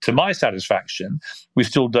still, to my satisfaction, we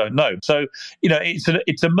still don't know. So,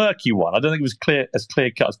 it's a murky one. I don't think it was as clear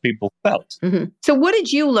cut as people felt. Mm-hmm. So what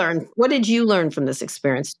did you learn? What did you learn from this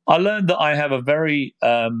experience? I learned that I have a very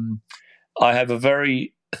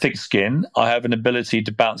thick skin. I have an ability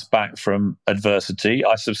to bounce back from adversity.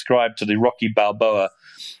 I subscribe to the Rocky Balboa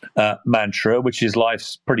mantra, which is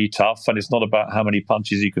life's pretty tough, and it's not about how many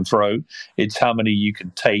punches you can throw. It's how many you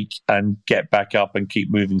can take and get back up and keep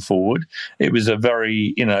moving forward. It was a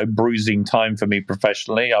very, bruising time for me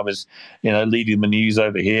professionally. I was, leading the news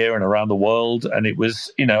over here and around the world, and it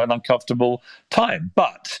was, an uncomfortable time.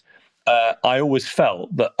 But I always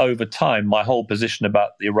felt that over time, my whole position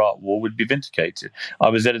about the Iraq War would be vindicated. I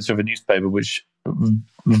was editor of a newspaper which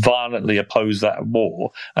violently opposed that war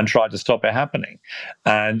and tried to stop it happening.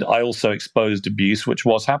 And I also exposed abuse, which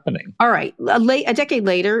was happening. All right. A decade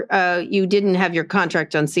later, you didn't have your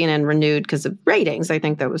contract on CNN renewed because of ratings. I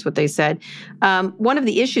think that was what they said. One of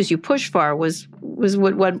the issues you pushed for was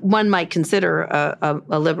what one might consider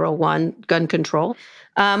a liberal one, gun control.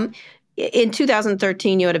 In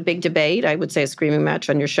 2013, you had a big debate, I would say a screaming match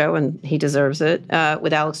on your show, and he deserves it,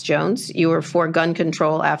 with Alex Jones. You were for gun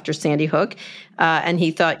control after Sandy Hook, and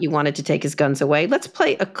he thought you wanted to take his guns away. Let's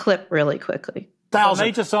play a clip really quickly. Let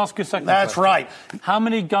me just ask you a second That's question. right. How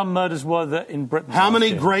many gun murders were there in Britain? How many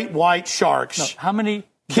year? great white sharks How many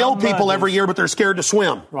kill people every year, but they're scared to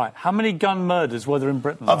swim? Right. How many gun murders were there in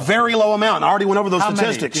Britain? A very low amount. I already went over those How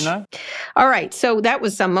statistics. Many, do you know? All right. So that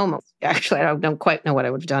was some moment. Actually, I don't quite know what I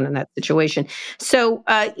would have done in that situation. So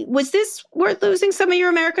was this worth losing some of your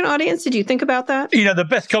American audience? Did you think about that? You know, the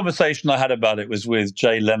best conversation I had about it was with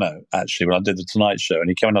Jay Leno, actually, when I did the Tonight Show, and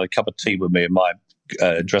he came and had a cup of tea with me in my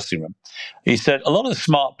dressing room. He said, a lot of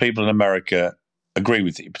smart people in America agree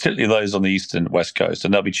with you, particularly those on the East and West Coast,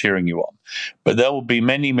 and they'll be cheering you on. But there will be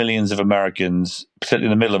many millions of Americans,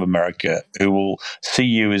 particularly in the middle of America, who will see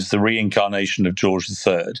you as the reincarnation of George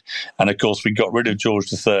III. And of course, we got rid of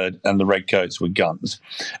George III and the redcoats with guns.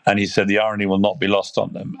 And he said the irony will not be lost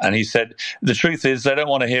on them. And he said the truth is they don't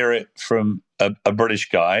want to hear it from a British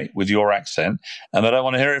guy with your accent, and they don't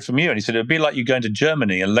want to hear it from you. And he said, it would be like you going to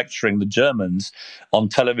Germany and lecturing the Germans on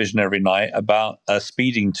television every night about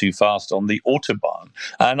speeding too fast on the Autobahn.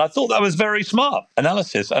 And I thought that was very smart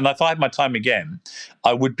analysis. And if I had my time again,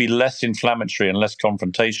 I would be less inflammatory and less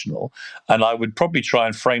confrontational. And I would probably try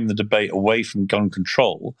and frame the debate away from gun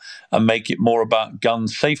control and make it more about gun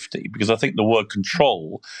safety, because I think the word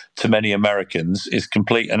control to many Americans is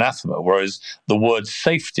complete anathema, whereas the word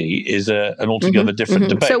safety is an altogether different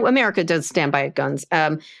debate. So America does stand by guns,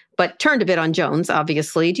 but turned a bit on Jones,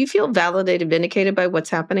 obviously. Do you feel validated, vindicated by what's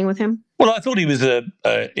happening with him? Well, I thought he was a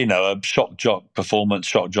shock jock performance,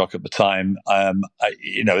 shock jock at the time.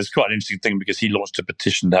 It's quite an interesting thing because he launched a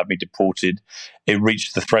petition to have me deported. It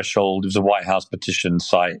reached the threshold. It was a White House petition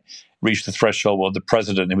site. Reached the threshold where the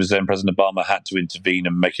president, it was then President Obama, had to intervene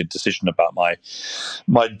and make a decision about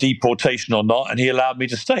my deportation or not, and he allowed me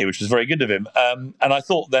to stay, which was very good of him. And I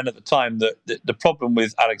thought then at the time that the problem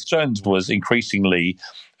with Alex Jones was increasingly,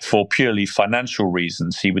 for purely financial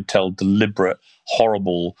reasons, he would tell deliberate,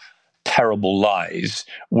 horrible, terrible lies,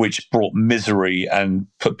 which brought misery and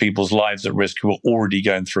put people's lives at risk who were already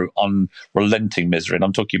going through unrelenting misery. And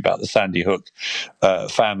I'm talking about the Sandy Hook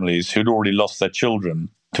families who'd already lost their children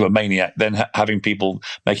to a maniac, then having people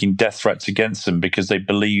making death threats against them because they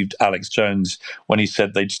believed Alex Jones when he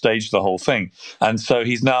said they'd staged the whole thing. And so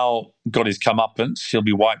he's now got his comeuppance. He'll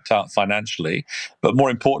be wiped out financially. But more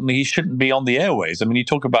importantly, he shouldn't be on the airways. I mean, you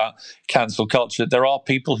talk about cancel culture. There are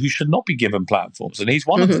people who should not be given platforms, and he's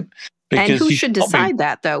one of them. And who should decide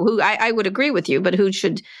that, though? Who I would agree with you, but who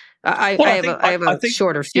should... I have a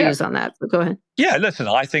shorter fuse on that, but go ahead. Yeah, listen,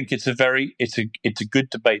 I think it's a good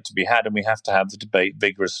debate to be had, and we have to have the debate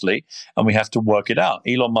vigorously, and we have to work it out.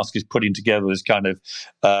 Elon Musk is putting together this kind of,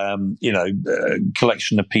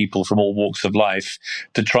 collection of people from all walks of life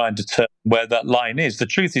to try and determine where that line is. The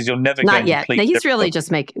truth is, you're never not going yet. to Now, he's really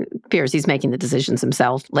just Piers. He's making the decisions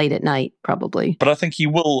himself late at night, probably. But I think he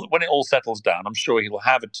will, when it all settles down, I'm sure he will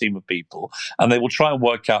have a team of people, and they will try and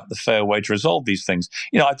work out the fair way to resolve these things.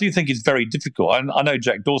 You know, I do think it's very difficult. I know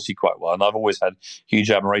Jack Dorsey quite well, and I've always had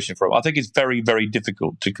huge admiration for him. I think it's very, very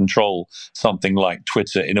difficult to control something like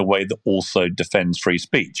Twitter in a way that also defends free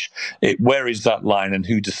speech. Where is that line and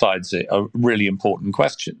who decides it are really important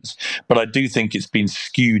questions. But I do think it's been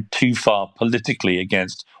skewed too far politically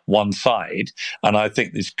against one side. And I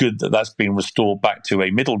think it's good that that's been restored back to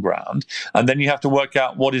a middle ground. And then you have to work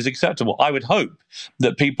out what is acceptable. I would hope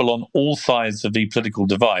that people on all sides of the political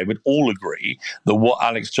divide would all agree that what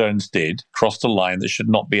Alex Jones did crossed a line that should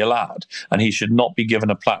not be allowed. And he should not be given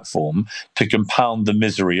a platform to compound the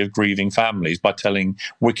misery of grieving families by telling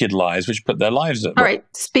wicked lies which put their lives at risk. All right.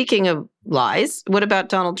 Speaking of lies, what about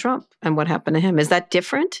Donald Trump and what happened to him? Is that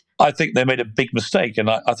different? I think they made a big mistake. And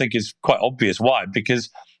I think it's quite obvious why. Because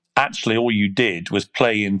actually, all you did was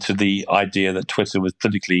play into the idea that Twitter was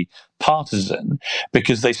politically partisan,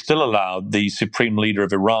 because they still allowed the supreme leader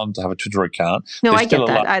of Iran to have a Twitter account. No, I get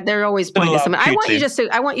that. They're always pointing to something. I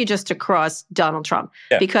want you just to cross Donald Trump,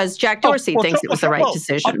 because Jack Dorsey thinks it was the right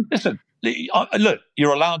decision. Listen, look,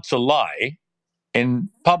 you're allowed to lie in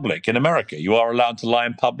public in America. You are allowed to lie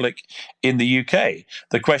in public in the UK.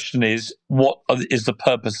 The question is, what is the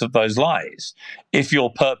purpose of those lies? If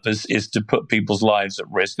your purpose is to put people's lives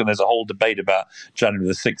at risk, and there's a whole debate about January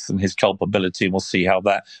the 6th and his culpability, and we'll see how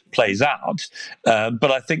that plays out.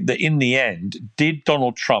 But I think that in the end, did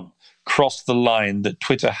Donald Trump cross the line that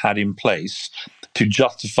Twitter had in place to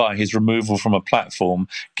justify his removal from a platform,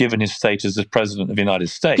 given his status as president of the United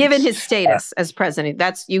States? Given his status as president,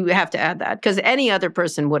 you have to add that, because any other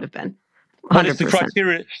person would have been. 100%. But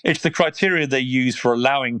it's the criteria they use for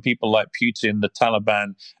allowing people like Putin, the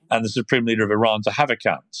Taliban, and the supreme leader of Iran to have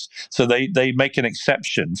accounts. So they make an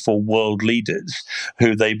exception for world leaders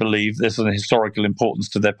who they believe there's an historical importance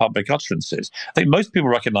to their public utterances. I think most people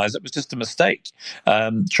recognize it was just a mistake.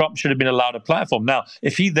 Trump should have been allowed a platform. Now,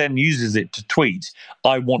 if he then uses it to tweet,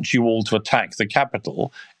 I want you all to attack the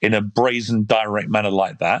Capitol in a brazen, direct manner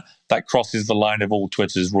like that, that crosses the line of all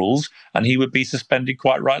Twitter's rules, and he would be suspended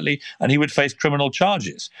quite rightly, and he would face criminal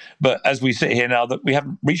charges. But as we sit here now, that we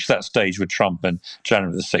haven't reached that stage with Trump and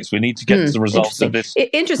January the 6th. We need to get to the results of this.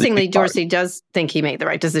 Interestingly, Dorsey does think he made the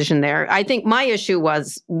right decision there. I think my issue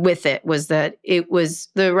was that it was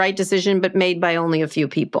the right decision, but made by only a few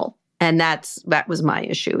people. And that was my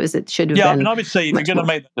issue, is it should have been. Yeah, I mean, I would say if you're going to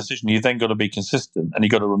make that decision, you've then got to be consistent, and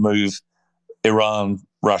you've got to remove Iran,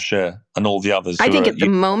 Russia, and all the others. I think at the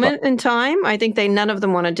moment in time, I think none of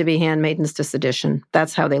them wanted to be handmaidens to sedition.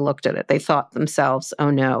 That's how they looked at it. They thought themselves,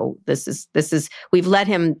 oh no, this is, we've let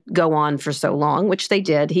him go on for so long, which they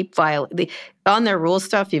did. He violated, on their rule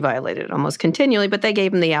stuff, he violated it almost continually, but they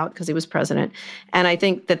gave him the out because he was president. And I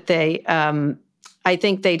think that they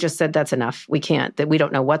just said, that's enough. We can't, that we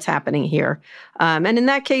don't know what's happening here. And in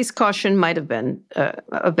that case, caution might have been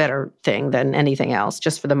a better thing than anything else,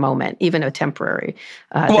 just for the moment, even a temporary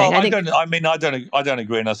thing. I don't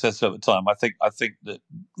agree. And I said so at the time. I think that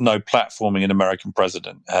no platforming an American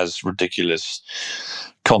president has ridiculous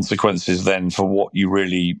consequences then for what you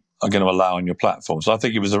really are going to allow on your platform. So I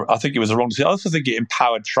think it was a wrong decision. I also think it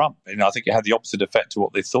empowered Trump. I think it had the opposite effect to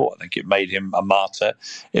what they thought. I think it made him a martyr.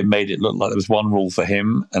 It made it look like there was one rule for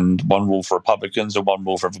him and one rule for Republicans and one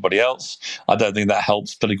rule for everybody else. I don't think that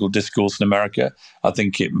helps political discourse in America. I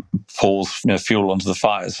think it pours fuel onto the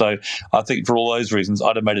fire. So I think for all those reasons,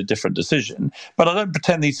 I'd have made a different decision. But I don't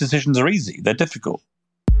pretend these decisions are easy. They're difficult.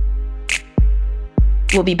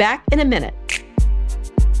 We'll be back in a minute.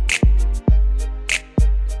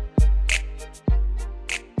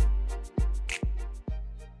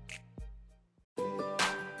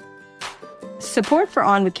 Support for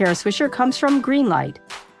On with Kara Swisher comes from Greenlight.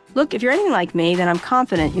 Look, if you're anything like me, then I'm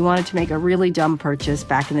confident you wanted to make a really dumb purchase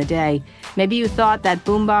back in the day. Maybe you thought that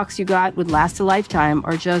boombox you got would last a lifetime,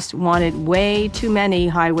 or just wanted way too many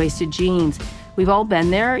high-waisted jeans. We've all been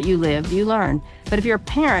there. You live, you learn. But if you're a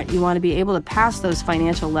parent, you want to be able to pass those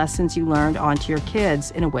financial lessons you learned on to your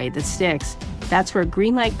kids in a way that sticks. That's where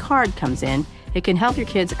Greenlight Card comes in. It can help your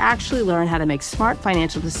kids actually learn how to make smart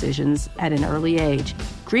financial decisions at an early age.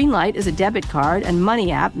 Greenlight is a debit card and money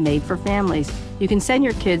app made for families. You can send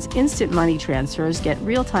your kids instant money transfers, get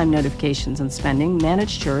real-time notifications on spending,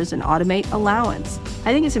 manage chores, and automate allowance.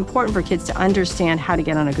 I think it's important for kids to understand how to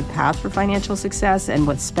get on a good path for financial success and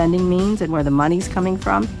what spending means and where the money's coming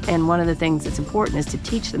from. And one of the things that's important is to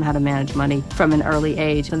teach them how to manage money from an early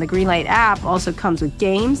age. And the Greenlight app also comes with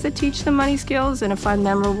games that teach them money skills in a fun,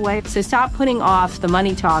 memorable way. So stop putting off the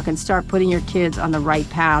money talk and start putting your kids on the right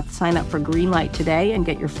path. Sign up for Greenlight today and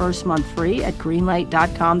get your first month free at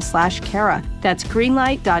greenlight.com/Kara. That's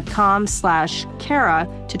greenlight.com/Kara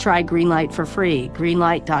to try Greenlight for free.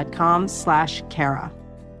 Greenlight.com/Kara.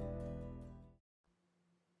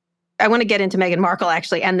 I want to get into Meghan Markle,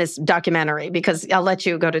 actually, and this documentary, because I'll let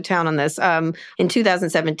you go to town on this. In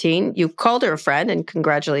 2017, you called her a friend and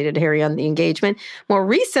congratulated Harry on the engagement. More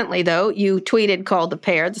recently, though, you called the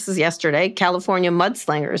pair, this is yesterday, California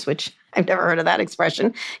mudslingers, which I've never heard of that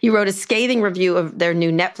expression. You wrote a scathing review of their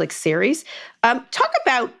new Netflix series. Talk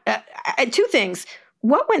about two things.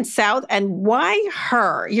 What went south and why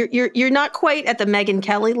her? You're not quite at the Megyn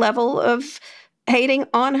Kelly level of hating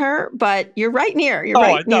on her, but you're right near.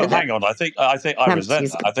 Hang on. I think I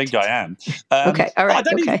resent that. I think I am. Okay, all right.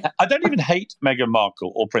 I don't even hate Meghan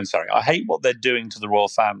Markle or Prince Harry. I hate what they're doing to the royal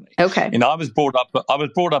family. Okay. I was brought up a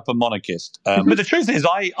monarchist, but the truth is,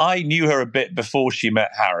 I knew her a bit before she met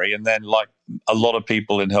Harry, and then like a lot of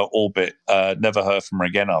people in her orbit, never heard from her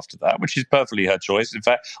again after that, which is perfectly her choice. In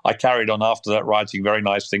fact, I carried on after that, writing very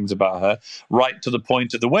nice things about her, right to the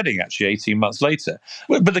point of the wedding, actually, 18 months later.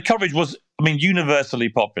 But the coverage was, universally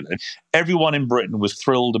popular. Everyone in Britain was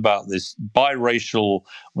thrilled about this biracial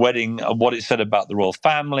wedding and what it said about the royal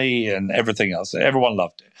family and everything else. Everyone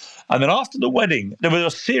loved it. And then after the wedding, there were a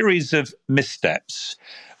series of missteps,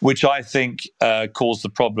 which I think caused the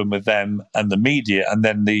problem with them and the media, and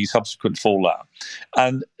then the subsequent fallout.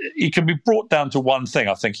 And it can be brought down to one thing,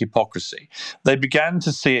 I think: hypocrisy. They began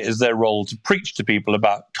to see it as their role to preach to people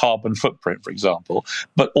about carbon footprint, for example,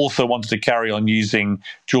 but also wanted to carry on using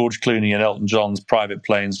George Clooney and Elton John's private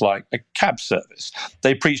planes like a cab service.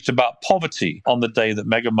 They preached about poverty on the day that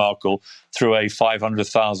Meghan Markle threw a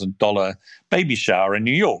 $500,000 baby shower in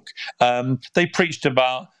New York. They preached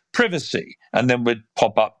about privacy, and then would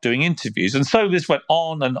pop up doing interviews. And so this went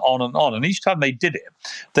on and on and on. And each time they did it,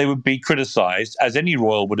 they would be criticized, as any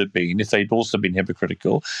royal would have been if they'd also been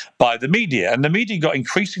hypocritical, by the media. And the media got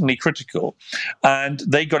increasingly critical, and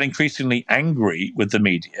they got increasingly angry with the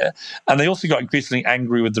media. And they also got increasingly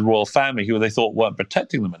angry with the royal family, who they thought weren't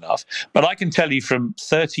protecting them enough. But I can tell you from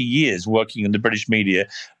 30 years working in the British media,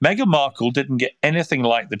 Meghan Markle didn't get anything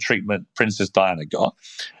like the treatment Princess Diana got.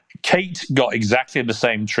 Kate got exactly the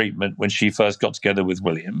same treatment when she first got together with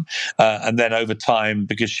William. And then over time,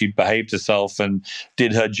 because she behaved herself and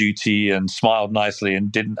did her duty and smiled nicely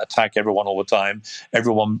and didn't attack everyone all the time,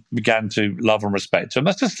 everyone began to love and respect her. And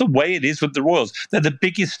that's just the way it is with the royals. They're the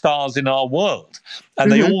biggest stars in our world.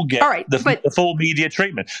 And they all get the full media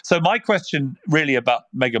treatment. So my question really about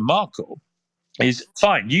Meghan Markle is,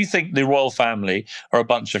 fine, you think the royal family are a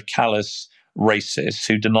bunch of callous racists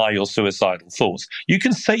who deny your suicidal thoughts. You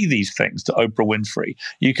can say these things to Oprah Winfrey.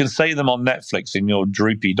 You can say them on Netflix in your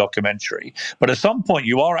droopy documentary. But at some point,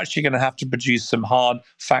 you are actually going to have to produce some hard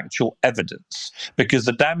factual evidence, because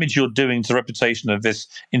the damage you're doing to the reputation of this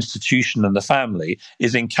institution and the family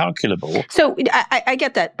is incalculable. So I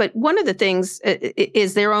get that. But one of the things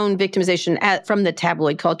is their own victimization from the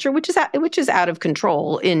tabloid culture, which is out of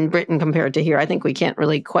control in Britain compared to here. I think we can't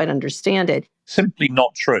really quite understand it. Simply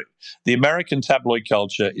not true. The American tabloid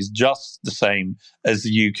culture is just the same as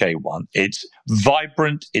the UK one. It's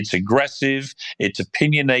vibrant, it's aggressive, it's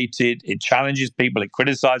opinionated, it challenges people, it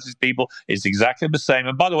criticizes people. It's exactly the same.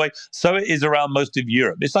 And by the way, so it is around most of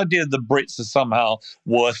Europe. This idea that the Brits are somehow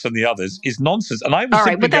worse than the others is nonsense. And I all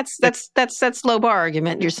right, but that's low bar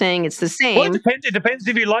argument. You're saying it's the same. Well, it depends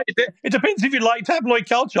if you like it. It depends if you like tabloid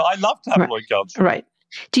culture. I love tabloid culture. Right.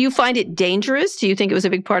 Do you find it dangerous? Do you think it was a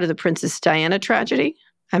big part of the Princess Diana tragedy?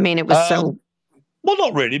 I mean, it was so... Well,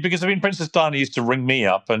 not really, because, Princess Diana used to ring me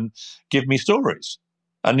up and give me stories.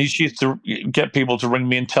 And she used to get people to ring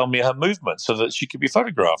me and tell me her movements so that she could be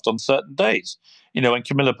photographed on certain days. When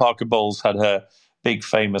Camilla Parker Bowles had her big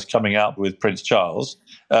famous coming out with Prince Charles,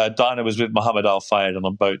 Diana was with Mohammed Al Fayed on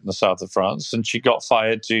a boat in the south of France, and she got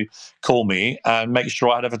fired to call me and make sure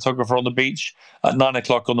I had a photographer on the beach at 9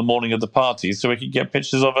 o'clock on the morning of the party so we could get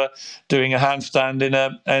pictures of her doing a handstand in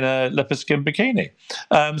a leopard skin bikini.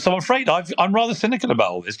 So I'm afraid I'm rather cynical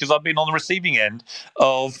about all this, because I've been on the receiving end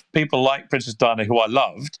of people like Princess Diana, who I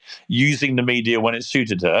loved, using the media when it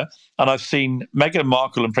suited her. And I've seen Meghan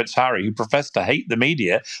Markle and Prince Harry, who profess to hate the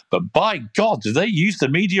media, but by God, do they use the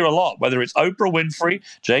media a lot, whether it's Oprah Winfrey,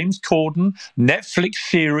 James Corden, Netflix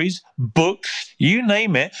series, books, you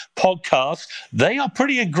name it, podcasts. They are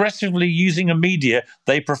pretty aggressively using a media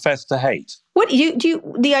they profess to hate. What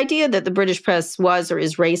the idea that the British press was or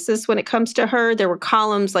is racist when it comes to her? There were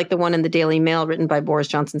columns like the one in the Daily Mail written by Boris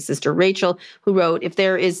Johnson's sister Rachel, who wrote, if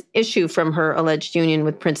there is issue from her alleged union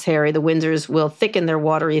with Prince Harry, the Windsors will thicken their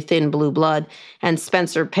watery, thin blue blood, and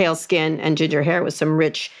Spencer pale skin and ginger hair with some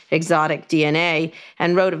rich, exotic DNA,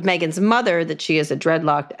 and wrote of Meghan's mother that she is a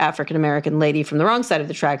dreadlocked African-American lady from the wrong side of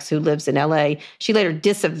the tracks who lives in L.A. She later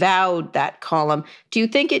disavowed that column. Do you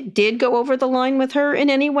think it did go over the line with her in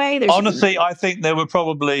any way? Honestly, I think there were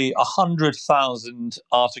probably 100,000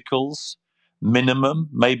 articles minimum,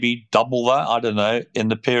 maybe double that, I don't know, in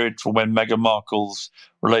the period from when Meghan Markle's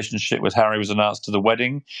relationship with Harry was announced to the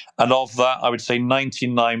wedding. And of that, I would say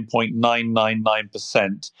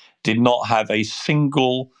 99.999% did not have a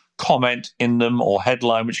single comment in them or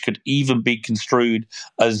headline which could even be construed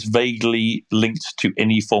as vaguely linked to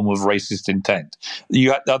any form of racist intent.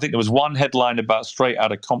 I think there was one headline about Straight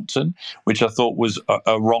Outta Compton, which I thought was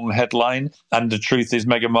a wrong headline. And the truth is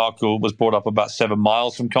Meghan Markle was brought up about 7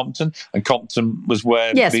 miles from Compton, and Compton was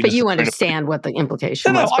where... Yes, but you understand what the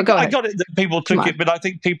implication was. But I got it that people took it, but I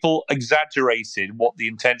think people exaggerated what the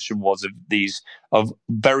intention was of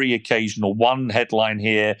very occasional, one headline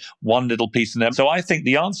here, one little piece in there. So I think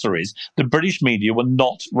the answer is the British media were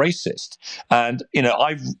not racist. And,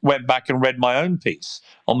 I went back and read my own piece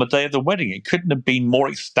on the day of the wedding. It couldn't have been more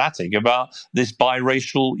ecstatic about this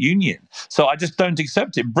biracial union. So I just don't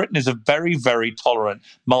accept it. Britain is a very, very tolerant,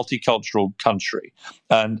 multicultural country.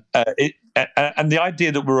 And the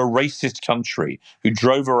idea that we're a racist country who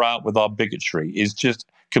drove her out with our bigotry is just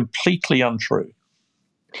completely untrue.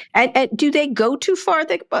 And do they go too far,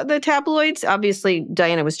 the tabloids? Obviously,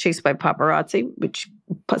 Diana was chased by paparazzi, which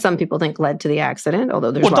some people think led to the accident,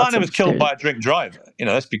 although there's Diana was killed by a drink driver.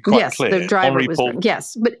 Let's be quite clear. Yes, the driver was drunk.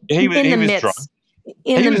 Yes, but he was midst, drunk.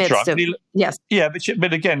 in He the was midst drunk. of yes. Yeah,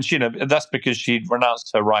 but again, that's because she'd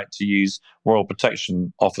renounced her right to use Royal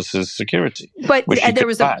Protection Officer's security. But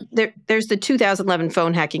there's the 2011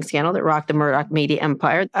 phone hacking scandal that rocked the Murdoch media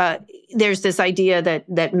empire. There's this idea that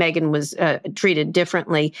Meghan was treated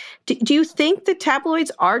differently. Do you think the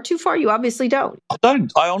tabloids are too far? You obviously don't. I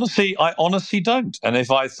don't. I honestly don't. And if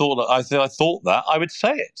I thought that, I would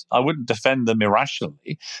say it. I wouldn't defend them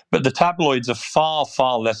irrationally. But the tabloids are far,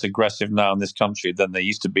 far less aggressive now in this country than they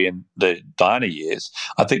used to be in the Diana years.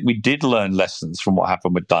 I think we did learn lessons from what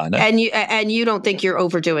happened with Diana. And you don't think you're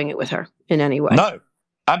overdoing it with her in any way? No,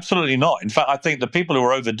 absolutely not. In fact, I think the people who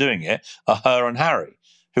are overdoing it are her and Harry,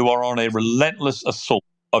 who are on a relentless assault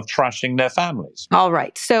of trashing their families. All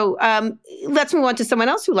right. So let's move on to someone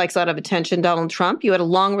else who likes a lot of attention, Donald Trump. You had a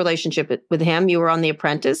long relationship with him. You were on The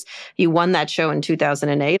Apprentice. You won that show in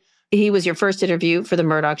 2008. He was your first interview for the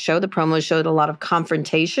Murdoch show. The promo showed a lot of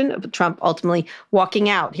confrontation of Trump ultimately walking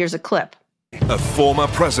out. Here's a clip. A former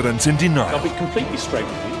president in denial. I'll be completely straight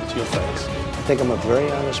with you to your face. I think I'm a very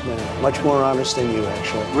honest man. Much more honest than you,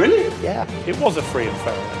 actually. Really? Yeah. It was a free and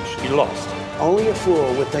fair election. You lost. Only a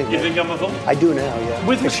fool would think You that. think I'm a fool? I do now, yeah.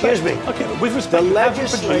 With respect. Excuse me. Okay, but with respect, you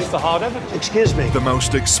haven't produced the hard evidence. Excuse me. The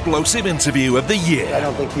most explosive interview of the year. I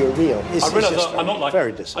don't think you're real. I realize I'm not like...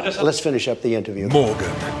 Very dishonest. Let's finish up the interview.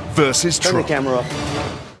 Morgan versus Turn Trump. the camera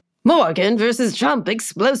off. Morgan versus Trump,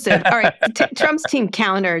 explosive. All right, Trump's team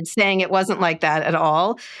countered, saying it wasn't like that at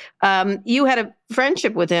all. You had a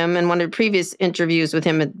friendship with him, and one of the previous interviews with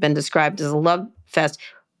him had been described as a love fest.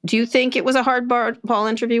 Do you think it was a hardball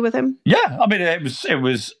interview with him? Yeah, I mean,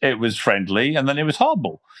 it was friendly, and then it was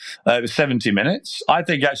hardball. It was 70 minutes. I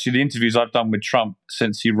think actually the interviews I've done with Trump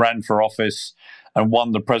since he ran for office and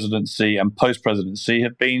won the presidency and post-presidency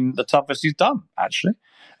have been the toughest he's done, actually.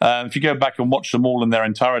 If you go back and watch them all in their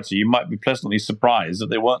entirety, you might be pleasantly surprised that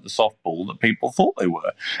they weren't the softball that people thought they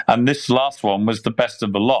were. And this last one was the best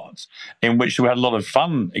of the lot, in which we had a lot of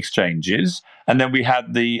fun exchanges. And then we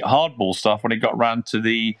had the hardball stuff when it got round to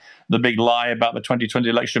the big lie about the 2020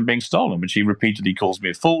 election being stolen, which he repeatedly calls me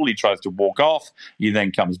a fool. He tries to walk off. He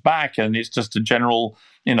then comes back, and it's just a general,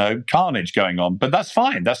 carnage going on. But that's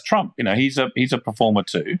fine. That's Trump. He's a performer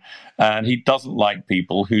too, and he doesn't like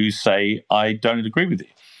people who say, I don't agree with you.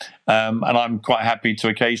 And I'm quite happy to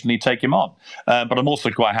occasionally take him on. But I'm also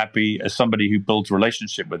quite happy as somebody who builds a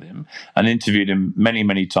relationship with him and interviewed him many,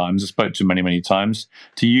 many times, and spoke to him many, many times,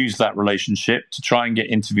 to use that relationship to try and get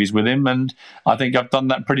interviews with him. And I think I've done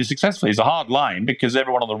that pretty successfully. It's a hard line because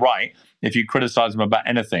everyone on the right, if you criticize them about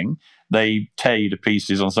anything, they tear you to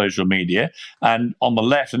pieces on social media. And on the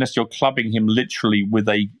left, unless you're clubbing him literally with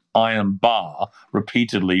a iron bar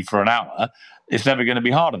repeatedly for an hour, it's never going to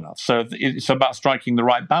be hard enough. So it's about striking the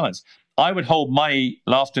right balance. I would hold my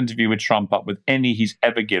last interview with Trump up with any he's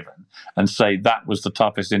ever given and say that was the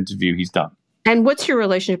toughest interview he's done. And what's your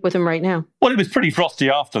relationship with him right now? Well, it was pretty frosty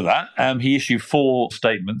after that. He issued 4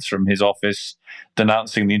 statements from his office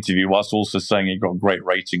denouncing the interview, whilst also saying it got great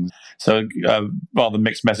ratings. So rather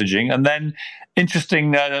mixed messaging. And then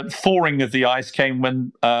interesting thawing of the ice came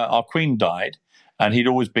when our Queen died. And he'd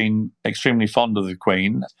always been extremely fond of the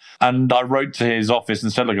Queen. And I wrote to his office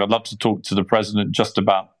and said, look, I'd love to talk to the president just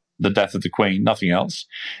about the death of the Queen, nothing else.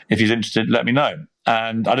 If he's interested, let me know.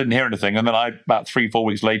 And I didn't hear anything. And then about 3-4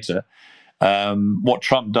 weeks later, what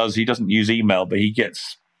Trump does, he doesn't use email, but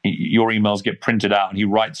your emails get printed out and he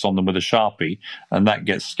writes on them with a Sharpie, and that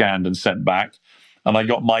gets scanned and sent back. And I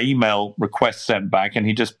got my email request sent back, and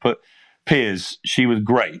he just put, Piers, she was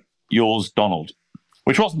great. Yours, Donald.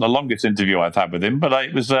 Which wasn't the longest interview I've had with him, but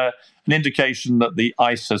it was an indication that the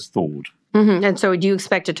ice has thawed. Mm-hmm. And so do you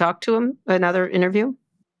expect to talk to him, another interview?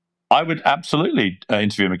 I would absolutely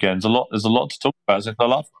interview him again. There's a lot to talk about. Since the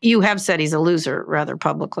last. You have said he's a loser rather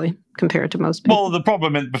publicly compared to most people. Well, the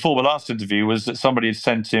problem before the last interview was that somebody had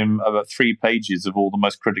sent him about 3 pages of all the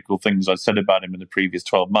most critical things I'd said about him in the previous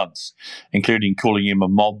 12 months, including calling him a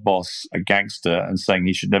mob boss, a gangster, and saying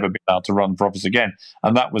he should never be allowed to run for office again.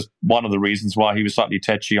 And that was one of the reasons why he was slightly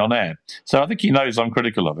tetchy on air. So I think he knows I'm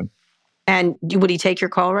critical of him. And would he take your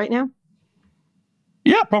call right now?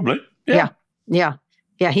 Yeah, probably. Yeah,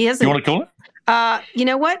 he hasn't. You want to call it? You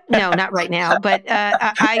know what? No, not right now. But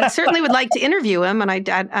I certainly would like to interview him, and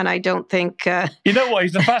I don't think. You know what?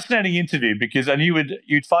 He's a fascinating interview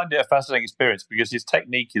you'd find it a fascinating experience because his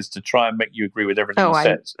technique is to try and make you agree with everything he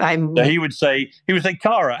says. So he would say,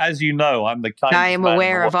 Cara, as you know, I'm the kindest. I am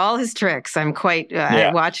aware of all his tricks. I'm quite.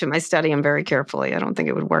 I watch him. I study him very carefully. I don't think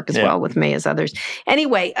it would work as well with me as others.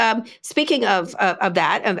 Anyway, speaking of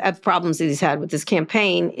problems that he's had with this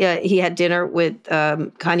campaign, he had dinner with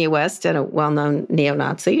Kanye West at a well-known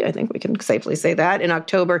neo-Nazi. I think we can safely say that. In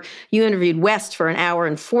October, you interviewed West for an hour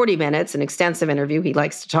and 40 minutes, an extensive interview. He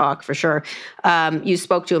likes to talk, for sure. You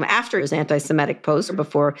spoke to him after his anti-Semitic post or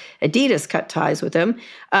before Adidas cut ties with him.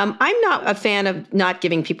 I'm not a fan of not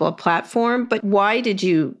giving people a platform, but why did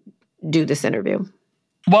you do this interview?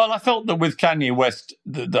 Well, I felt that with Kanye West,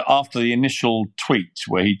 that after the initial tweet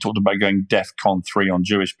where he talked about going DEFCON 3 on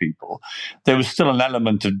Jewish people, there was still an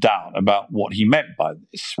element of doubt about what he meant by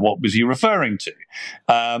this. What was he referring to?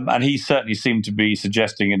 And he certainly seemed to be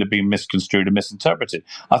suggesting it had been misconstrued and misinterpreted.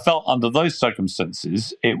 I felt under those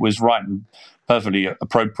circumstances, it was right and perfectly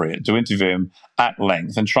appropriate to interview him at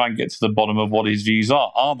length and try and get to the bottom of what his views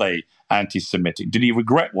are. Are they anti-Semitic? Did he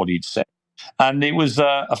regret what he'd said? And it was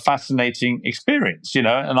a fascinating experience, and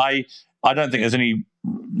I don't think there's any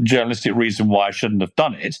journalistic reason why I shouldn't have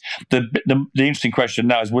done it. The interesting question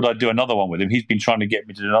now is, would I do another one with him? He's been trying to get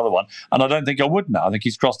me to do another one, and I don't think I would now. I think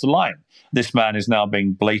he's crossed the line. This man is now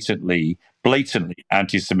being blatantly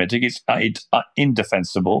anti-Semitic. It's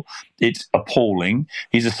indefensible. It's appalling.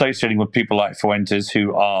 He's associating with people like Fuentes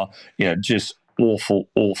who are, just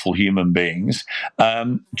awful human beings.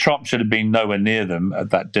 Trump should have been nowhere near them at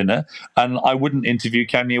that dinner, and I wouldn't interview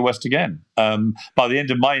Kanye West again. By the end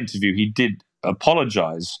of my interview, he did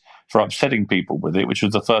apologize for upsetting people with it, which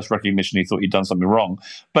was the first recognition he thought he'd done something wrong.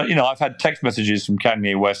 But, I've had text messages from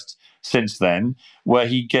Kanye West since then where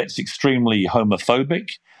he gets extremely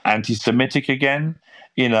homophobic, anti-Semitic again,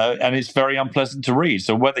 and it's very unpleasant to read.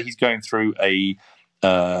 So whether he's going through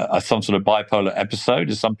some sort of bipolar episode,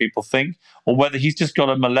 as some people think, or whether he's just got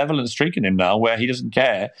a malevolent streak in him now where he doesn't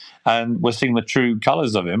care and we're seeing the true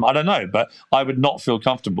colors of him. I don't know, but I would not feel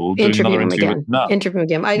comfortable doing another interview with him. No. Interview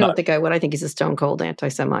again. I don't think I would. I think he's a stone cold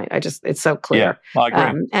anti-Semite. It's so clear. Yeah, I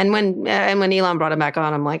agree. And when Elon brought him back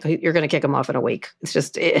on, I'm like, you're going to kick him off in a week. It's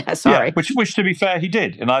just, sorry. Yeah, which to be fair, he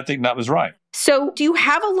did. And I think that was right. So do you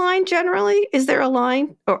have a line generally? Is there a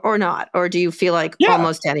line or not? Or do you feel like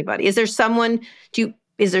almost anybody? Is there someone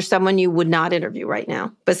you would not interview right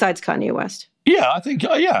now besides Kanye West? Yeah, I think,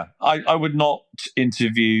 I would not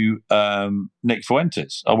interview Nick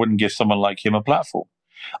Fuentes. I wouldn't give someone like him a platform.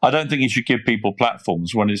 I don't think you should give people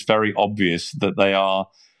platforms when it's very obvious that they are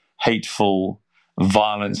hateful,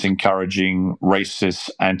 violence-encouraging, racist,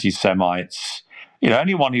 anti-Semites.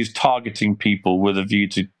 Anyone who's targeting people with a view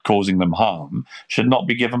to causing them harm should not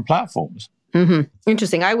be given platforms. Mm-hmm.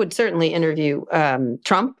 Interesting. I would certainly interview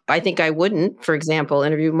Trump. I think I wouldn't, for example,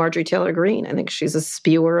 interview Marjorie Taylor Greene. I think she's a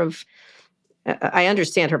spewer of, I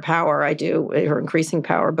understand her power. I do, her increasing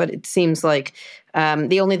power, but it seems like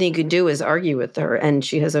the only thing you can do is argue with her. And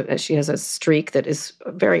she has a streak that is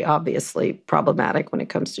very obviously problematic when it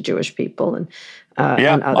comes to Jewish people and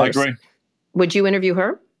others. I agree. Would you interview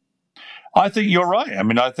her? I think you're right. I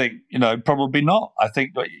mean, I think, probably not. I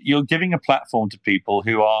think you're giving a platform to people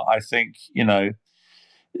who are, I think,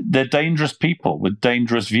 they're dangerous people with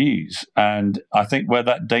dangerous views. And I think where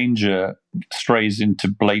that danger strays into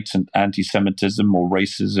blatant anti-Semitism or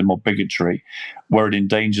racism or bigotry, where it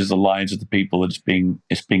endangers the lives of the people that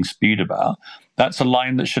it's being spewed about, that's a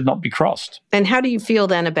line that should not be crossed. And how do you feel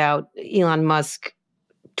then about Elon Musk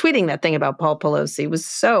tweeting that thing about Paul Pelosi was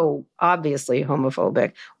so obviously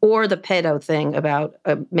homophobic, or the pedo thing about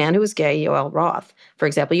a man who was gay, Yoel Roth, for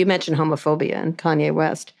example? You mentioned homophobia and Kanye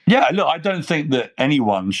West. Yeah, look, I don't think that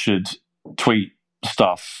anyone should tweet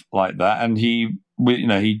stuff like that. And he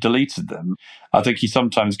deleted them. I think he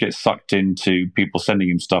sometimes gets sucked into people sending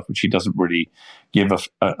him stuff which he doesn't really give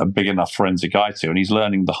a big enough forensic eye to. And he's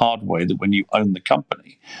learning the hard way that when you own the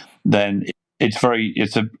company, then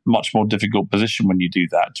it's a much more difficult position when you do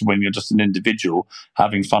that to when you're just an individual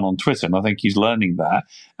having fun on Twitter. And I think he's learning that,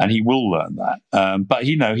 and he will learn that. But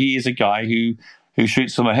he is a guy who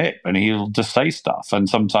shoots from a hip, and he'll just say stuff, and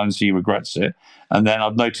sometimes he regrets it. And then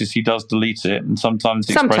I've noticed he does delete it, and sometimes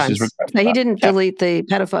he expresses regret. He didn't delete the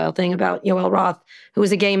pedophile thing about Yoel Roth, who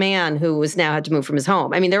was a gay man who was now had to move from his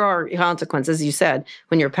home. I mean, there are consequences, as you said,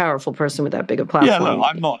 when you're a powerful person with that big a platform. Yeah, look,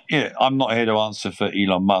 I'm not here to answer for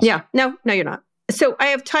Elon Musk. Yeah, no, you're not. So I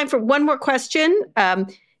have time for one more question.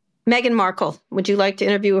 Meghan Markle, would you like to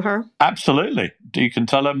interview her? Absolutely. You can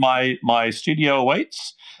tell her my studio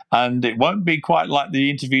awaits. And it won't be quite like the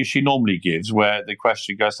interview she normally gives, where the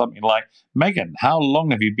question goes something like, Meghan, how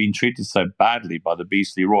long have you been treated so badly by the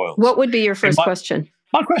beastly royals? What would be your first question?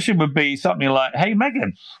 My question would be something like, hey,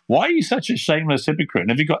 Meghan, why are you such a shameless hypocrite? And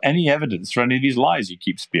have you got any evidence for any of these lies you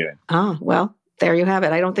keep spewing? Oh, well, there you have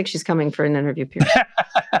it. I don't think she's coming for an interview, Piers.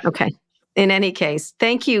 Okay. In any case,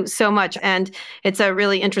 thank you so much. And it's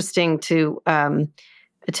really interesting to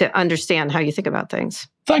understand how you think about things.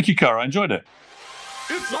 Thank you, Cara. I enjoyed it.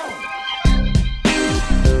 It's on.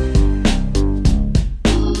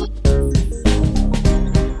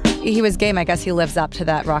 he was game. I guess he lives up to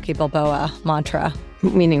that Rocky Balboa mantra.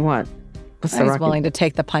 Meaning what? He's willing to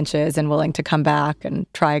take the punches and willing to come back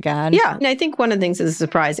and try again. Yeah. And I think one of the things is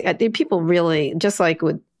surprising. I think people really, just like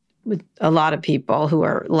with a lot of people who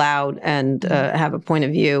are loud and have a point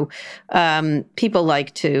of view, people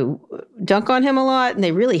like to dunk on him a lot, and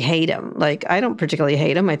they really hate him. Like, I don't particularly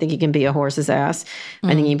hate him. I think he can be a horse's ass.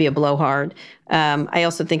 I think he can be a blowhard. I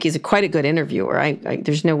also think he's quite a good interviewer.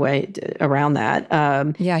 There's no way around that.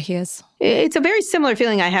 Yeah, he is. It's a very similar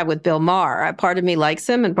feeling I have with Bill Maher. Part of me likes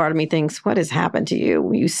him, and part of me thinks, what has happened to you?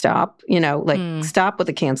 Will you stop? Stop with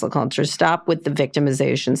the cancel culture. Stop with the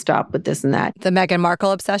victimization. Stop with this and that. The Meghan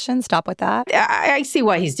Markle obsession. Stop with that. I see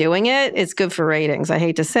why he's doing it. It's good for ratings. I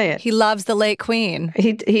hate to say it. He loves the late queen.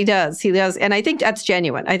 He does. He does. And I think that's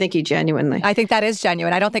genuine. I think that is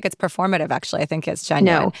genuine. I don't think it's performative, actually. I think it's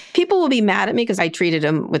genuine. No. People will be mad at me because I treated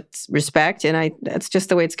him with respect, and that's just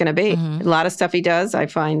the way it's going to be. A lot of stuff he does I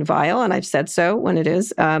find vile, and I've said so when it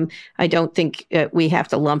is. I don't think we have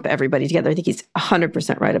to lump everybody together. I think he's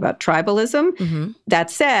 100% right about tribalism.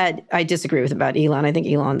 That said, I disagree with about Elon. I think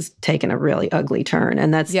Elon's taken a really ugly turn,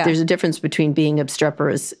 and there's a difference between being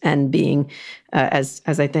obstreperous and being, as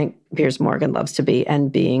I think Piers Morgan loves to be,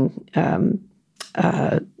 and being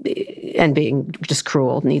just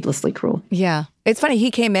cruel, needlessly cruel. Yeah. It's funny. He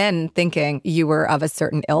came in thinking you were of a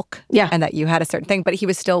certain ilk and that you had a certain thing, but he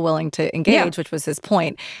was still willing to engage, which was his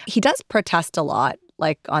point. He does protest a lot,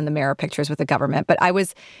 like on the mirror pictures with the government, but I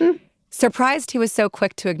was surprised he was so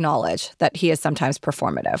quick to acknowledge that he is sometimes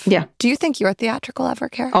performative. Yeah. Do you think you're theatrical ever,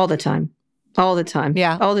 Kara? All the time. All the time.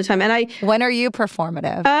 Yeah. All the time. And when are you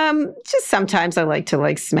performative? Just sometimes I like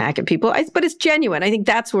to smack at people, but it's genuine. I think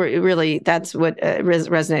that's what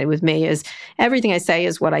resonated with me is everything I say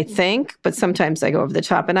is what I think, but sometimes I go over the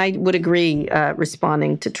top. And I would agree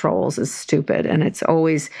responding to trolls is stupid. And it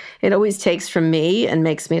always takes from me and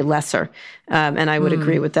makes me lesser. And I would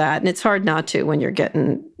agree with that. And it's hard not to when you're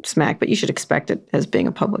getting smacked, but you should expect it as being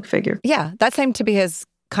a public figure. Yeah. That seemed to be his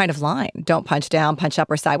kind of line. Don't punch down, punch up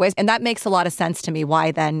or sideways. And that makes a lot of sense to me.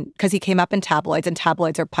 Why then? Because he came up in tabloids, and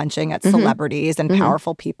tabloids are punching at celebrities and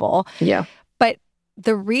powerful people. Yeah. But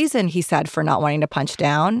the reason he said for not wanting to punch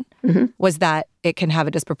down was that it can have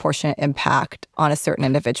a disproportionate impact on a certain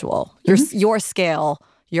individual. Your scale,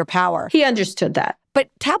 your power. He understood that. But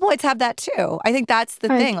tabloids have that too. I think that's the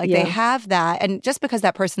thing. They have that. And just because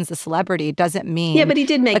that person's a celebrity doesn't mean... Yeah, but he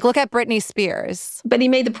did make... look at Britney Spears. But he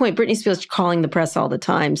made the point. Britney Spears calling the press all the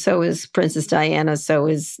time. So is Princess Diana.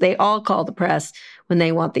 They all call the press when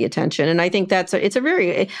they want the attention. And I think I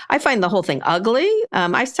find the whole thing ugly.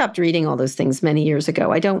 I stopped reading all those things many years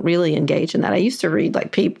ago. I don't really engage in that. I used to read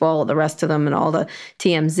People, the rest of them, and all the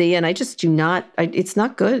TMZ, and I just do not, it's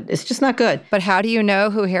not good. It's just not good. But how do you know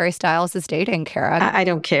who Harry Styles is dating, Kara? I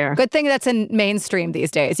don't care. Good thing that's in mainstream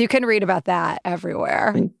these days. You can read about that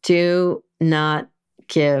everywhere. I do not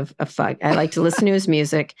give a fuck. I like to listen to his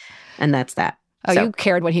music, and that's that. Oh, you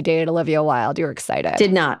cared when he dated Olivia Wilde. You were excited.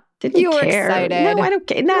 Did not. Didn't you care. Were excited. No, I don't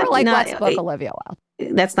care. Let's book Olivia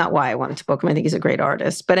Wilde. That's not why I wanted to book him. I think he's a great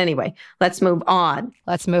artist. But anyway, let's move on.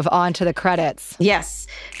 Let's move on to the credits. Yes.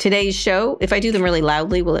 Today's show, if I do them really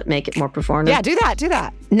loudly, will it make it more performative? Yeah, do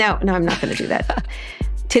that. No, I'm not going to do that.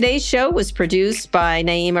 Today's show was produced by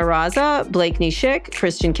Naima Raza, Blakeney Schick,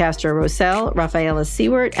 Christian Castro-Rosell, Rafaela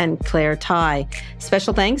Seward, and Claire Ty.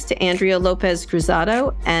 Special thanks to Andrea Lopez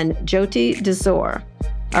Cruzado and Jyoti Dezor.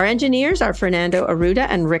 Our engineers are Fernando Arruda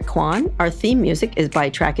and Rick Kwan. Our theme music is by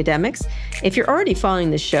Trackademics. If you're already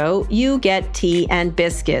following the show, you get tea and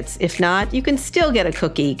biscuits. If not, you can still get a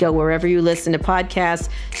cookie. Go wherever you listen to podcasts,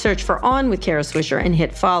 search for On with Kara Swisher, and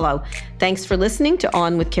hit follow. Thanks for listening to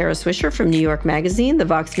On with Kara Swisher from New York Magazine, the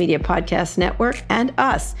Vox Media Podcast Network, and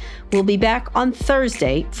us. We'll be back on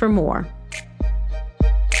Thursday for more.